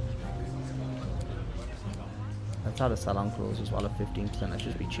 Let's add a sell-on clause as well of 15%. Let's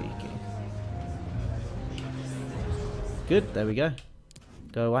just be cheeky. Good, there we go.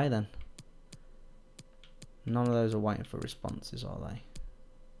 Go away then. None of those are waiting for responses, are they?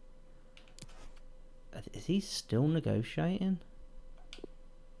 Is he still negotiating?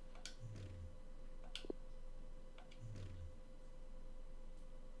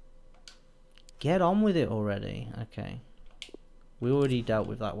 Get on with it already. Okay. We already dealt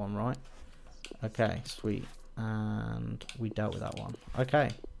with that one, right? Okay, sweet. And we dealt with that one.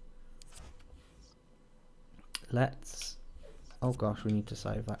 Okay. Let's... Oh gosh, we need to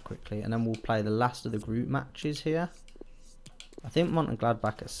save that quickly. And then we'll play the last of the group matches here. I think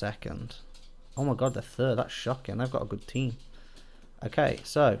Mönchengladbach are second. Oh my god, they're third. That's shocking. They've got a good team. Okay,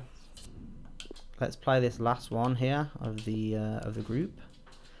 so... Let's play this last one here of the group.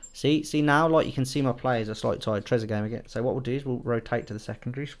 See now, like you can see my players are slightly tired. Trezeguet again. So what we'll do is we'll rotate to the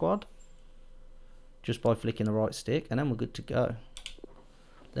secondary squad. Just by flicking the right stick. And then we're good to go.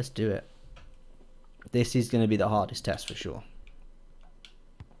 Let's do it. This is going to be the hardest test for sure.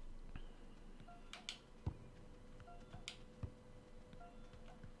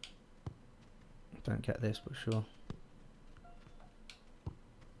 Don't get this, but sure.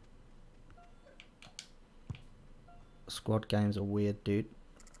 Squad games are weird, dude.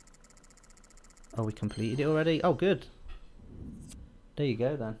 Oh, we completed it already? Oh, good. There you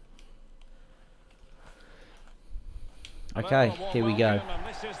go, then. Okay, here we go.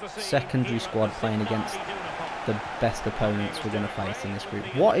 Secondary squad playing against the best opponents we're going to face in this group.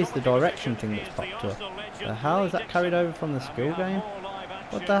 What is the direction thing that's popped up? The hell is that carried over from the skill game?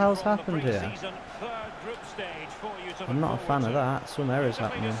 What the hell's happened here? I'm not a fan of that. Some errors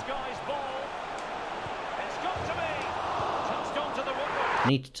happening.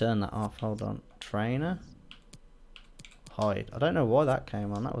 Need to turn that off. Hold on. Trainer. Hide. I don't know why that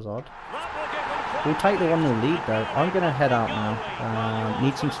came on. That was odd. We'll take the 1-0 lead though. I'm going to head out now.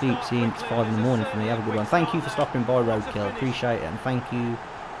 Need some sleep, seeing it's 5 in the morning for me. Have a good one. Thank you for stopping by, Roadkill. Appreciate it. And thank you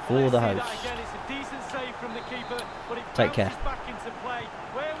for the host. Take care.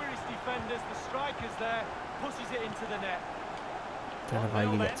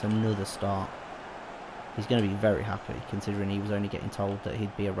 Delavega gets another start. He's going to be very happy considering he was only getting told that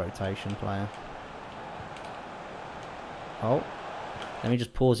he'd be a rotation player. Oh. Let me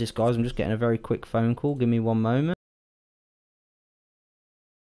just pause this, guys. I'm just getting a very quick phone call. Give me one moment.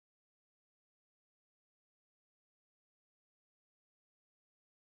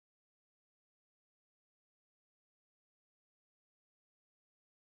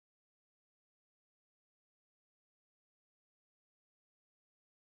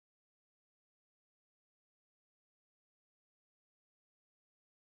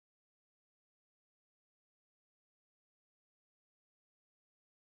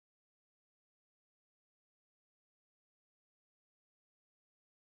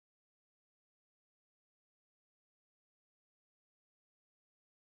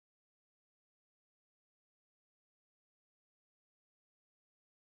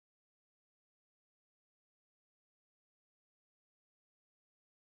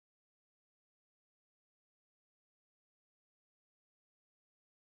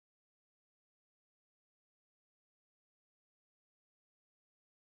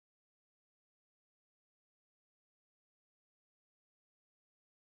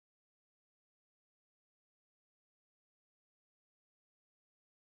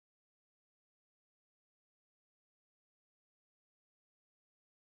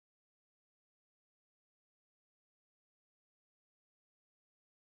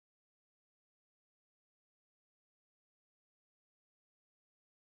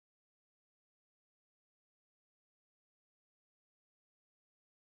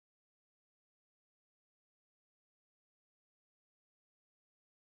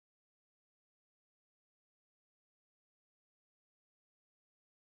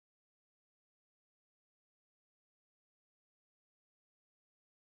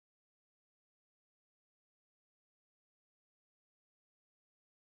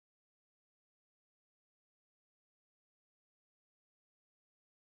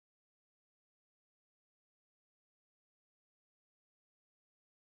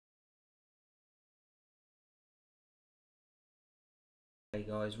 Hey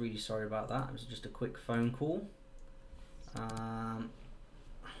guys, really sorry about that. It was just a quick phone call.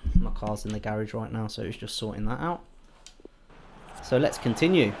 My car's in the garage right now, so it's just sorting that out. So let's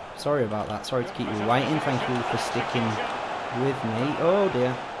continue. Sorry about that. Sorry to keep you waiting. Thank you for sticking with me. Oh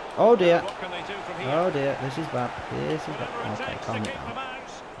dear. Oh dear. Oh dear. This is bad. This is bad. Okay, calm it down.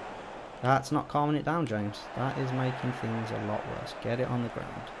 That's not calming it down, James. That is making things a lot worse. Get it on the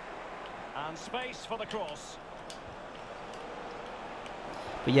ground. And space for the cross.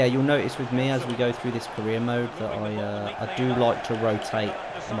 But yeah, you'll notice with me as we go through this career mode that I do like to rotate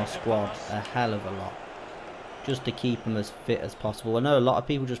my squad a hell of a lot, just to keep them as fit as possible. I know a lot of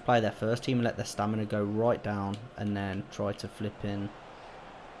people just play their first team and let their stamina go right down and then try to flip in,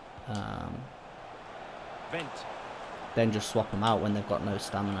 then just swap them out when they've got no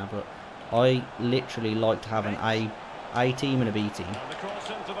stamina. But I literally like to have an A team and a B team,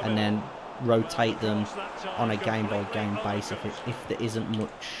 and then rotate them on a game-by-game basis. If there isn't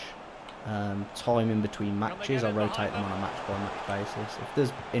much time in between matches, I rotate them on a match-by-match basis. If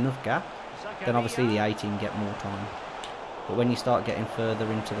there's enough gap, then obviously the A team get more time. But when you start getting further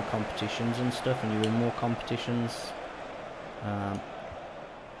into the competitions and stuff, and you're in more competitions,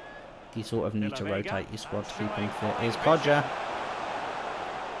 you sort of need to rotate your squad to keep them fit. Here's Codger.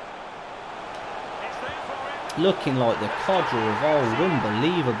 Looking like the Codger of old,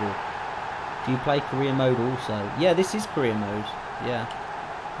 unbelievable. Do you play career mode also? Yeah, this is career mode. Yeah.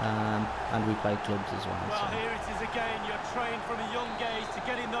 and we play clubs as well. Well, So. here it is again. You're trained from a young age to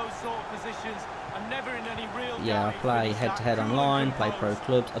get in those sort of positions and never in any real Yeah, I play head-to-head online, play pro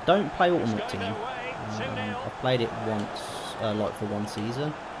clubs. I don't play Ultimate Team. I've played it once, like for one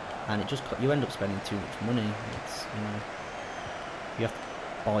season, and it just you end up spending too much money. It's you have to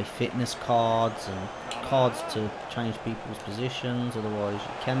buy fitness cards and cards to change people's positions, otherwise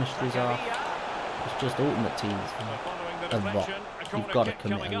your chemistry's off. It's just Ultimate Team is a lot. You've got to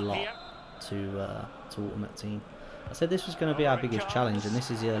commit a lot to Ultimate Team. I said this was going to be our biggest challenge, and this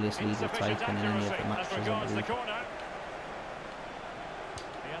is the earliest lead we've taken in any of the matches, I believe. He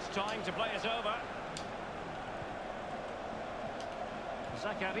has time to play it over.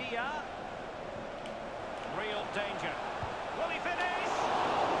 Zakaria. Real danger. Will he finish?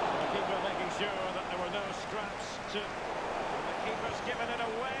 The keeper making sure that there were no scraps to... The keeper's given it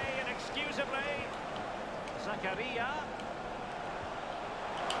away inexcusably. Zakaria.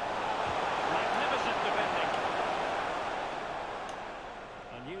 Magnificent defending.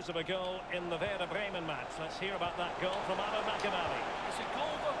 And news of a goal in the Werder Bremen match. Let's hear about that goal from Adam McAnally. It's a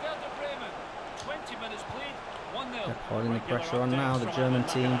goal for Werder Bremen. 20 minutes played, 1-0. They're putting the pressure on now, the German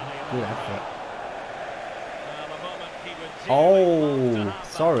team. Good effort. Oh,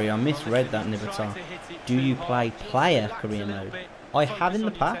 sorry, I misread that, Nivatar. Do you play player career mode? I have in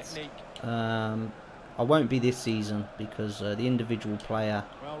the past. I won't be this season because the individual player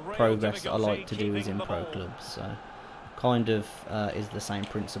progress that I like to do is in pro clubs. So, kind of is the same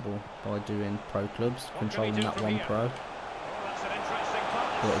principle by doing pro clubs, controlling that one pro.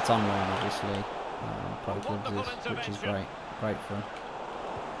 But it's online, obviously. Pro clubs is, which is great fun.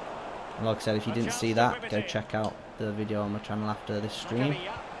 And like I said, if you didn't see that, go check out the video on my channel after this stream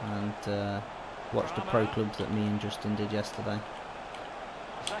and watch the pro clubs that me and Justin did yesterday.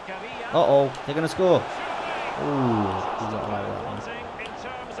 Uh-oh, they're going to score. Ooh, we got away with that one.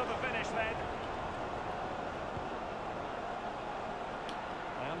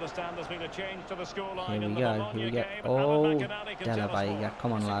 Here we go, here we go. Oh, Della Vega,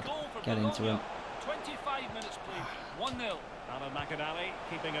 come on lad, get into him. 25 minutes played, 1-0. Alan McAnally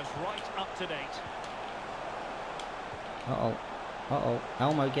keeping us right up to date. Uh-oh, uh-oh,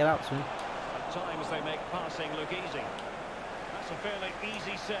 Elmo, get out to him. At times they make passing look easy. That's a fairly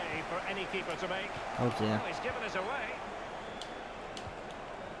easy save for any keeper to make. Oh dear. Well, he's given us away.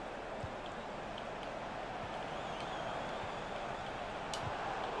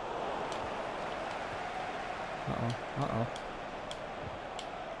 Uh-oh, uh-oh.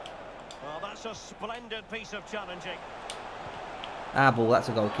 Well, that's a splendid piece of challenging. Ah, ball, that's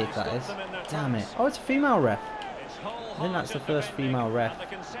a goal kick, that is. Damn it. Oh, it's a female ref. I think that's the first female ref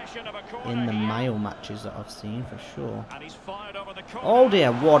in the male matches that I've seen, for sure. Oh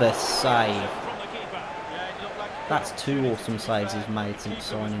dear, what a save. That's two awesome saves he's made since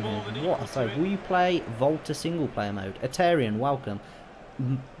signing here. What a save. Will you play Volta single player mode? Atarian, welcome.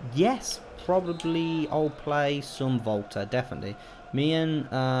 Yes, probably I'll play some Volta, definitely. Me and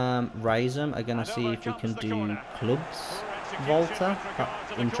Razum are going to see if we can do clubs Volta. That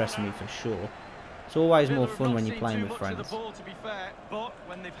interests me for sure. It's always more fun when you're playing with friends.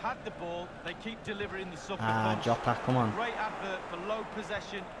 Ah, Joppa, come on. Great advert for low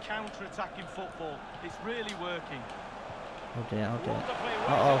possession, counter-attacking football. It's really working. Oh dear, oh dear.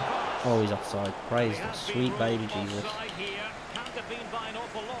 Uh-oh. Oh, he's offside. Praise the sweet baby Jesus.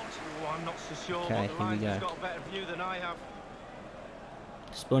 I'm not so sure, okay, but the here we go. got a better view than I have.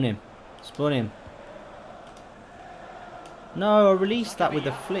 Spun him. Spun him. No, I released that with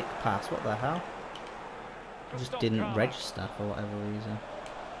a flick pass. What the hell? I just didn't register for whatever reason.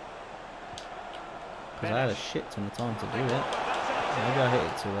 Because I had a shit ton of time to do it. Maybe I hit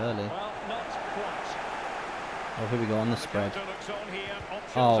it too early. Oh, here we go on the spread.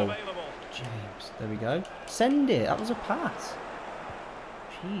 Oh, James. There we go. Send it. That was a pass.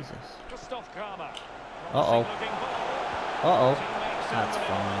 Jesus. Uh-oh. Uh-oh. That's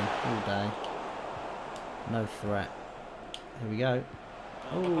fine. All day. No threat. Here we go.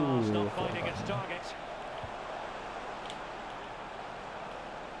 Ooh.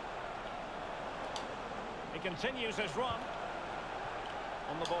 He continues his run.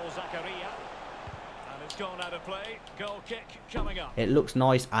 On the ball, Zakaria. And it's gone out of play. Goal kick coming up. It looks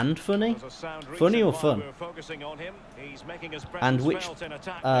nice and funny. Funny or fun? And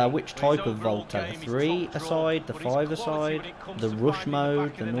which type of Volta? The 3-a-side, the 5-a-side, the rush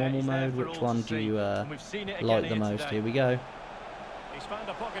mode, the normal mode? Which one do you like the most? Here we go. He's found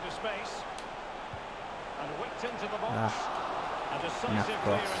a pocket of space and whipped into the box. A decisive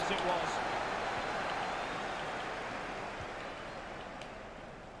clearance it was.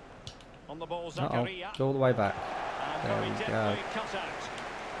 On the ball, Zakaria. Go all the way back. There we go.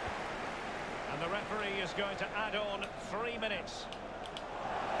 And the referee is going to add on 3 minutes.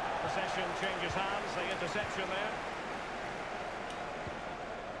 Possession changes hands, the interception there.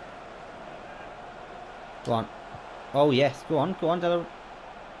 Go on. Oh yes, go on, Della.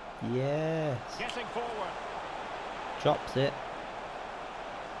 Yes. Getting forward. Chops it.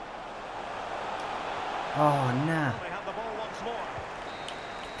 Oh nah. They have the ball once more.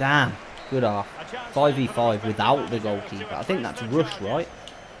 Damn. Good half. 5v5 without the goalkeeper. I think that's rush, right?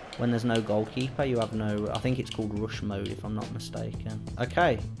 When there's no goalkeeper, you have no... I think it's called rush mode, if I'm not mistaken.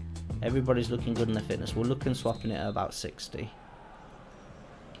 Okay. Everybody's looking good in their fitness. We're looking swapping it at about 60.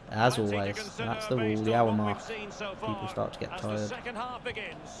 As always, that's the rule, the hour mark. People start to get tired. The second half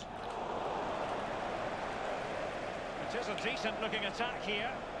begins. It is a decent looking attack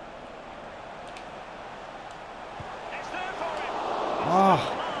here. It's there for him. Oh,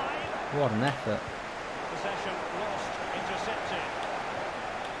 what an effort. Possession lost, intercepted.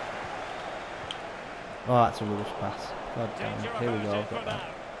 Oh, that's a rubbish pass. God damn it. Here we go, I've got that.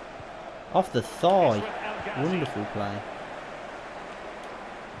 Off the thigh. Wonderful play.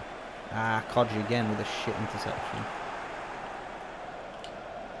 Ah, Kodji again with a shit interception.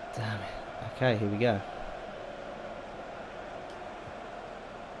 Damn it. Okay, here we go.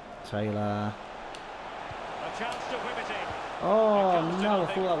 Taylor. A chance to whip it in. Oh no, I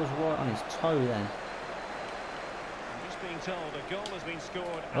thought that was right on his toe then. I'm just being told a goal has been scored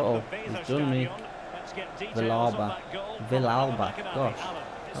at Uh-oh, the he's Weser done me. Stadion. Let's get details on that goal. Villalba. Alan. Gosh, Alan.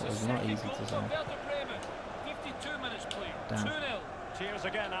 that was not easy to say. 52 minutes played. Damn. 2-0. Cheers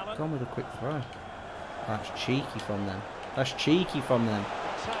again, Alan. Gone with a quick throw. That's cheeky from them. That's cheeky from them.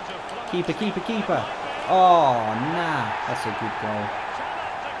 Keeper, keeper, keeper. Oh, nah. That's a good goal.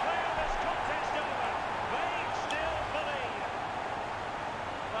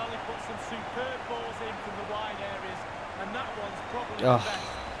 Well, he put some superb balls in from the wide areas, and that one's probably the Oh, best.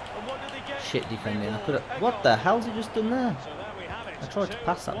 And what did they get? shit defending. I could have. What the hell's he just done there? So there we have it. I tried to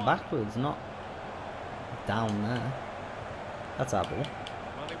pass that 2-1. backwards, not down there. That's our ball.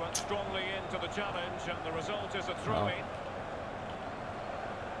 Well, he went strongly into the challenge, and the result is a throw-in.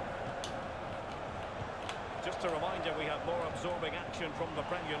 Just a reminder, we have more absorbing action from the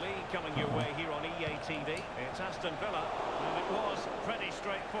Premier League coming your way here on EA TV. It's Aston Villa, and it was pretty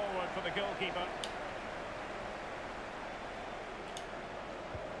straightforward for the goalkeeper.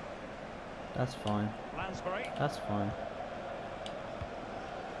 That's fine. Lansbury. That's fine.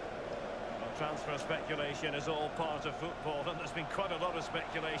 Well, transfer speculation is all part of football, and there's been quite a lot of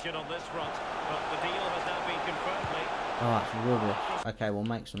speculation on this front, but the deal has now been confirmed, Lee. Oh, that's rubbish. Okay, we'll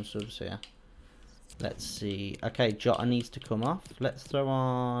make some subs here. Let's see. Okay, Jota needs to come off. Let's throw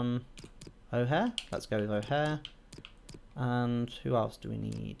on O'Hare. Let's go with O'Hare. And who else do we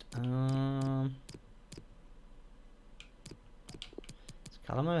need? Is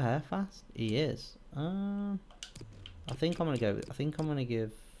Callum O'Hare fast? He is. I think I'm gonna go. I think I'm gonna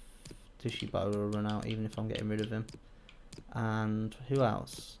give Tishibola a run out, even if I'm getting rid of him. And who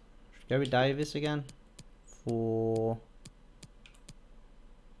else? Should we go with Davis again for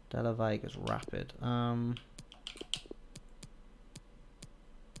Della Vega's rapid.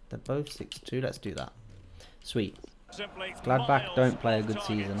 They're both 6'2". Let's do that. Sweet. Gladbach don't play a good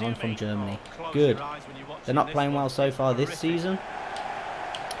season. I'm from Germany. Good. They're not playing well so far this season.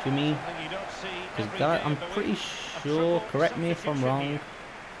 Do you mean? Because I'm pretty sure. Correct me if I'm wrong.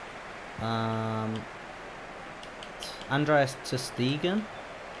 Andreas ter Stegen.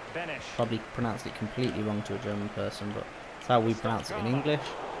 Probably pronounced it completely wrong to a German person, but that's how we pronounce it in English.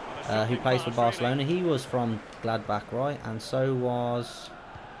 Who plays for Barcelona? He was from Gladbach, right? And so was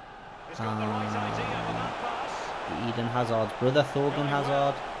Eden Hazard's brother, Thorgan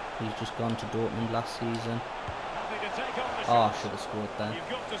Hazard. He's just gone to Dortmund last season. Oh, I should have scored there.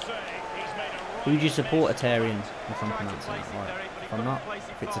 Who do you support, Atarian? If I'm pronouncing it right. If I'm not,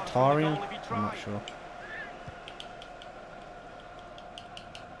 if it's Atarian, I'm not sure.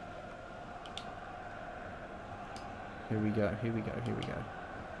 Here we go, here we go, here we go.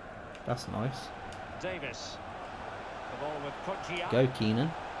 That's nice. Davis. The ball with Kodji. Go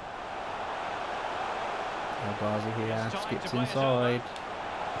Keenan. El Ghazi here, skips inside.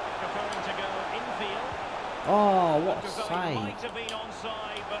 Oh, what a save.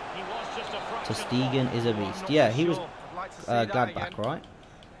 Ter Stegen is a beast. Yeah, he was Gladbach, right?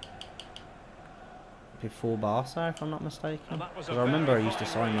 Before Barca, if I'm not mistaken. Because I remember I used to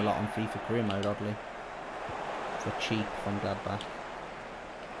sign him a lot on FIFA career mode, oddly. For cheap from Gladbach.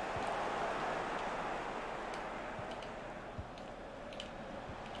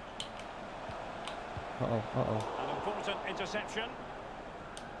 Uh-oh, uh-oh. An important interception.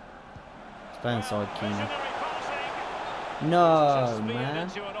 Stay inside, Keenan. No, man.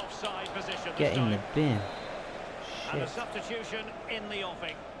 Get in the bin. And a Shit. substitution in the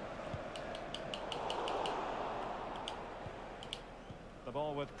offing. The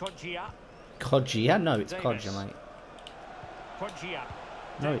ball with Kodjia. Kodjia? No, it's Kodja, mate. Kodjia.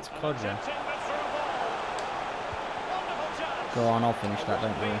 No, it's Kodja. Go on, I'll finish that,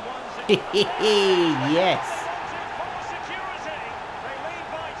 don't worry. Yes!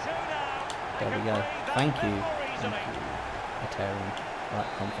 There we go. Thank you. Thank you, Ethereum, for that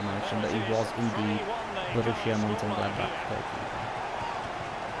confirmation that he was indeed Borussia Mönchengladbach.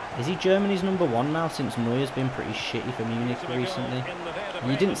 Is he Germany's #1 now, since Neuer's been pretty shitty for Munich recently?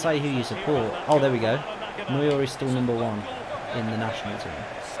 You didn't say who you support. Oh, there we go. Neuer is still #1 in the national team.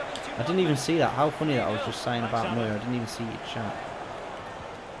 I didn't even see that. How funny that I was just saying about Neuer. I didn't even see your chat.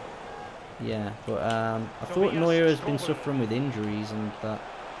 Yeah, but I thought Neuer has been suffering with injuries and that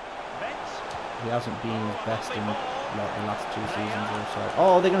he hasn't been his best in like the last 2 seasons or so.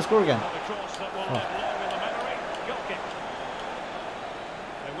 Oh, they're going to score again. Oh.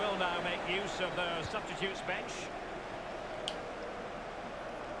 They will now make use of their substitutes bench.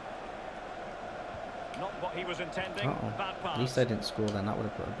 Not what he was intending. Bad pass. At least they didn't score then. That would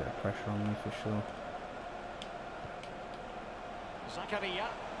have put a bit of pressure on me for sure. Zakaria.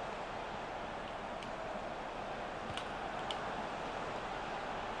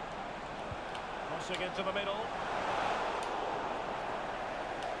 Crossing into the middle.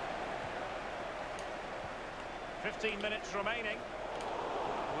 "15 minutes remaining."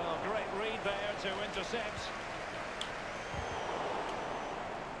 Well, great read there to intercept.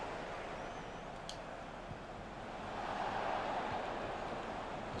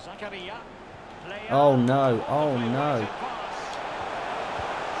 Zakaria. Oh no, oh no.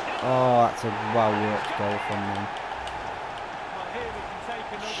 Oh, that's a well worked goal from them. Well, here we can take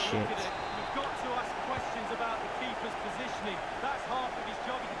another Shit. look at it. You've got to ask questions about the keeper's positioning. That's half of his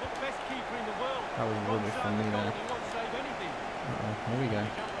job. He's the best keeper in the world. That was rubbish from me there. He won't save anything. Here we go.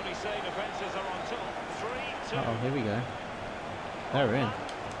 Can't really say defences are on top. 3-2. Here we go. They're in.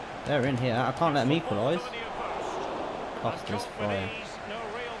 They're in here. I can't let them equalise. Costa's fire. No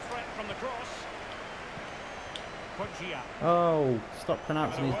real threat from the cross. Kodjia. Oh, stop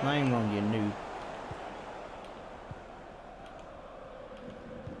pronouncing his name wrong, you noob.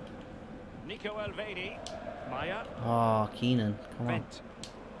 Nico Elvedi. Maya. Oh, Keenan. Come on. Bent.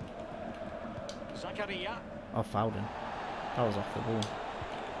 Zakaria. Oh, Foden. That was off the ball.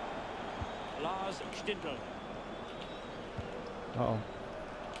 Lars Stindl. Uh-oh.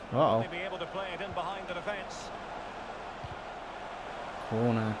 Uh-oh. They'll be able to play it in behind the defence.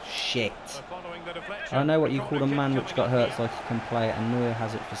 Corner. Shit. They're following the deflection. I know what you call a man which got hurt so he can play it, and Neuer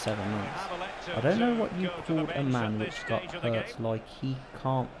has it for 7 months. I don't know what you call a man which got hurt like he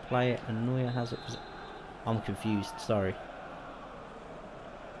can't play it and Neuer has it for... I'm confused, sorry.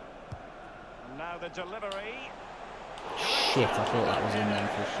 Now the delivery. Shit, I thought that was in there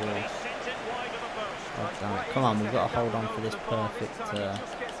for sure. God damn it. Come on, we've got to hold on for this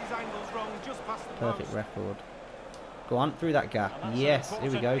perfect record. Go on, through that gap. Yes,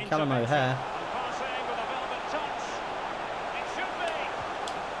 here we go. Callum O'Hare.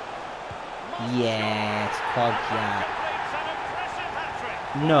 Yes, Kodjia.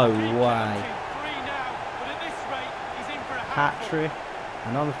 No way. Hat-trick.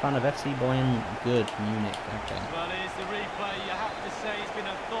 And I'm a fan of FC Bayern. Good, Munich. Okay. Well, here's the replay. You have to say it's been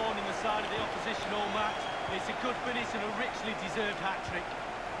a thorn in the side of the opposition all match. It's a good finish and a richly deserved hat-trick.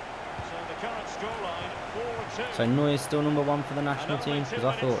 So the current scoreline 4-2. So Neuer's still #1 for the national team, because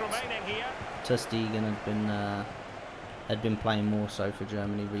I thought Ter Stegen had been playing more so for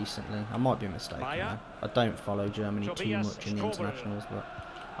Germany recently. I might be mistaken. Though. I don't follow Germany too much in the internationals, but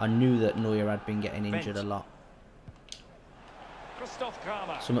I knew that Neuer had been getting injured a lot.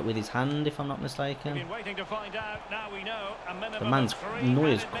 Something with his hand, if I'm not mistaken. The man's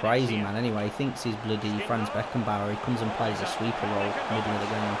Neuer's crazy, man. Anyway, he thinks he's bloody Franz Beckenbauer. He comes and plays a sweeper role middle of the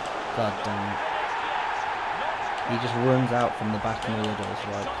game. God damn it. He just runs out from the back, Neuer does.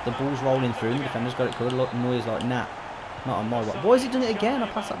 Like the ball's rolling through, and the defender's got it covered. Look, Neuer's like, nah, not on my watch. Why is he doing it again? I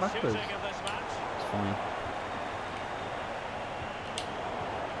passed that backwards. It's fine.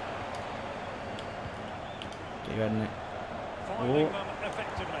 Get your head in it. Oh,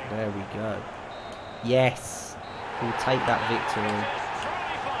 there we go. Yes, we'll take that victory.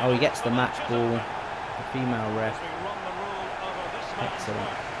 Oh, he gets the match ball. The female ref. Excellent.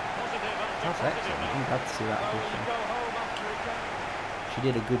 That's excellent. I'm glad to see that official. She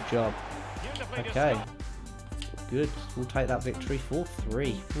did a good job. Okay. Good. We'll take that victory.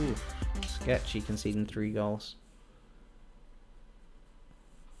 4-3. Ooh, sketchy conceding 3 goals.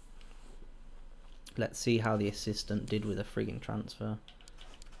 Let's see how the assistant did with a frigging transfer.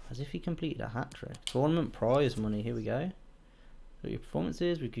 As if he completed a hat-trick. Tournament prize money, here we go. So your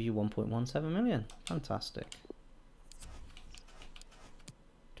performances, we give you 1.17 million. Fantastic.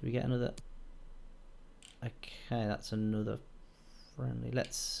 Do we get another? Okay, that's another friendly.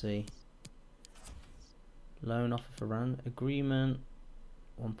 Let's see. Loan offer for run agreement.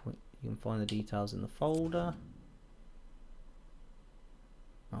 1 point. You can find the details in the folder.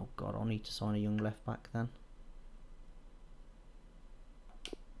 Oh god, I'll need to sign a young left back then.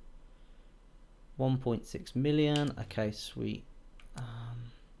 1.6 million. Okay, sweet.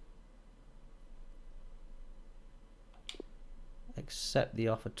 Accept the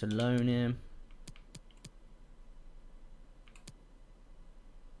offer to loan him.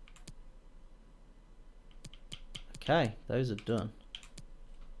 Okay, those are done.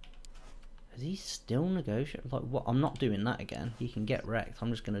 Is he still negotiating? Like what? I'm not doing that again. He can get wrecked. I'm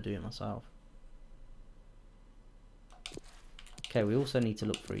just going to do it myself. Okay, we also need to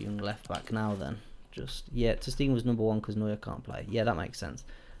look for a young left back now then. Just, yeah, Testegen was number 1 because Neuer can't play. Yeah, that makes sense.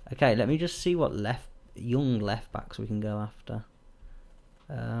 Okay, let me just see what young left backs we can go after.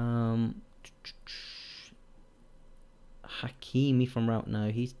 Hakimi from Route. No,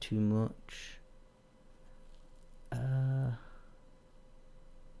 he's too much. I'm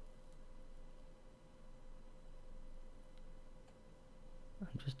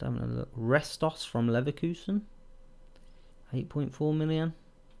just having a look. Restos from Leverkusen. 8.4 million.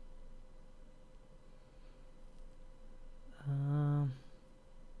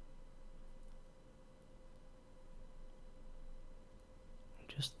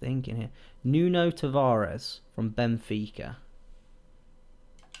 Just thinking here. Nuno Tavares from Benfica.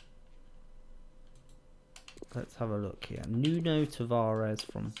 Let's have a look here. Nuno Tavares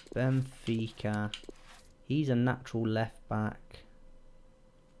from Benfica. He's a natural left back.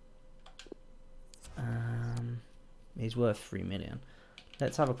 He's worth 3 million.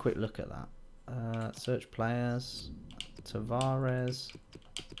 Let's have a quick look at that. Search players. Tavares.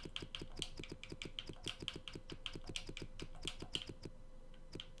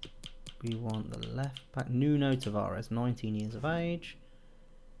 We want the left back. Nuno Tavares, 19 years of age.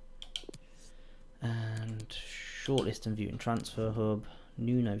 And shortlist and view in transfer hub.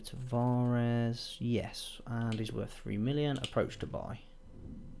 Nuno Tavares. Yes, and he's worth 3 million. Approach to buy.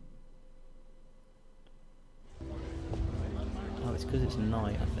 Oh, it's because it's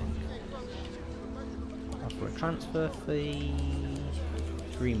night, I think. For a transfer fee,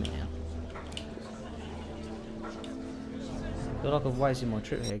 3 million. I feel like I've wasted my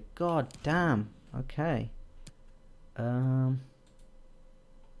trip here. God damn. Okay. Who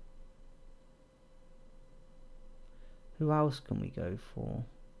else can we go for?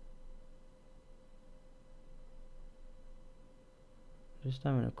 Just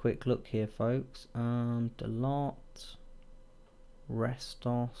having a quick look here, folks. Delot,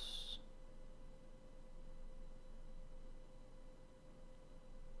 Restos.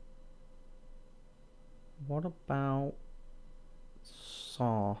 What about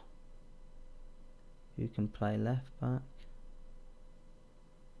Saw? Who can play left back?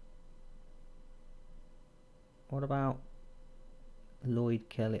 What about Lloyd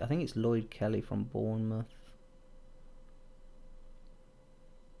Kelly? I think it's Lloyd Kelly from Bournemouth.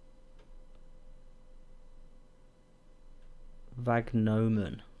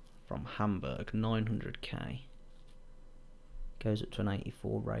 Vagnoman from Hamburg, 900k. Goes up to an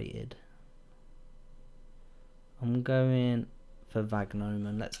 84 rated. I'm going for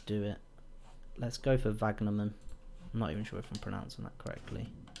Vagnoman. Let's do it. Let's go for Vagnoman. I'm not even sure if I'm pronouncing that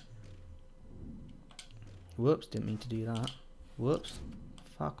correctly. Whoops, didn't mean to do that. Whoops.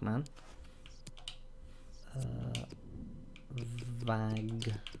 Fuck, man.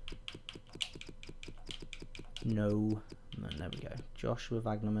 No. There we go. Joshua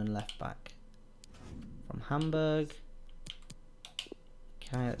Vagnoman, left back. From Hamburg.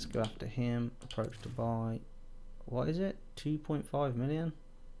 Okay, let's go after him. Approach to buy. What is it? 2.5 million?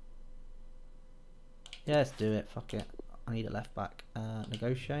 Yeah, let's do it. Fuck it. I need a left back.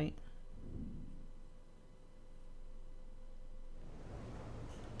 Negotiate.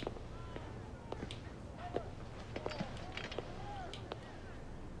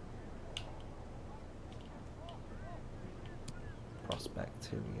 Prospect.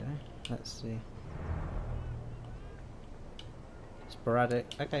 Here we go. Let's see. Sporadic.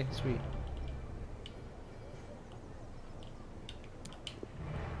 Okay, sweet.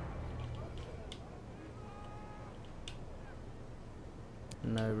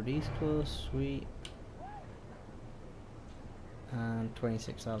 No release clause, sweet. And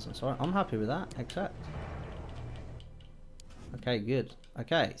 26,000. So I'm happy with that. Accept. Okay, good.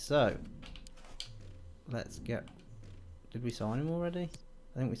 Okay, so let's get... Did we sign him already?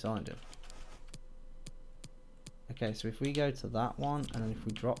 I think we signed him. Okay, so if we go to that one, and then if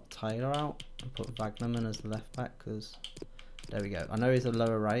we drop Taylor out and put Wagnerman as the left back, because there we go. I know he's a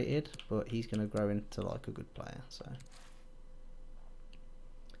lower rated, but he's going to grow into like a good player. So,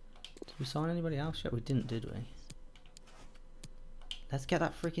 did we sign anybody else yet? We didn't, did we? Let's get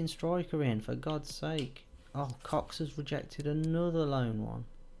that freaking striker in, for God's sake. Oh, Cox has rejected another loan one.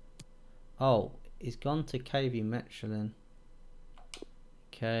 Oh, he's gone to KV Mechelen.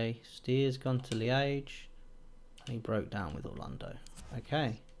 Okay, Steer's gone to Liège. He broke down with Orlando.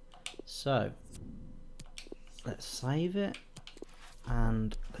 Okay, so let's save it,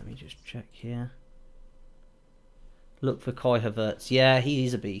 and let me just check here. Look for Kai Havertz. Yeah,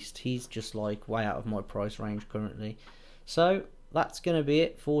 he's a beast. He's just like way out of my price range currently. So that's going to be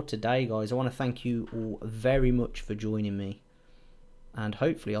it for today, guys. I want to thank you all very much for joining me, and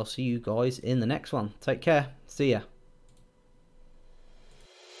hopefully I'll see you guys in the next one. Take care. See ya.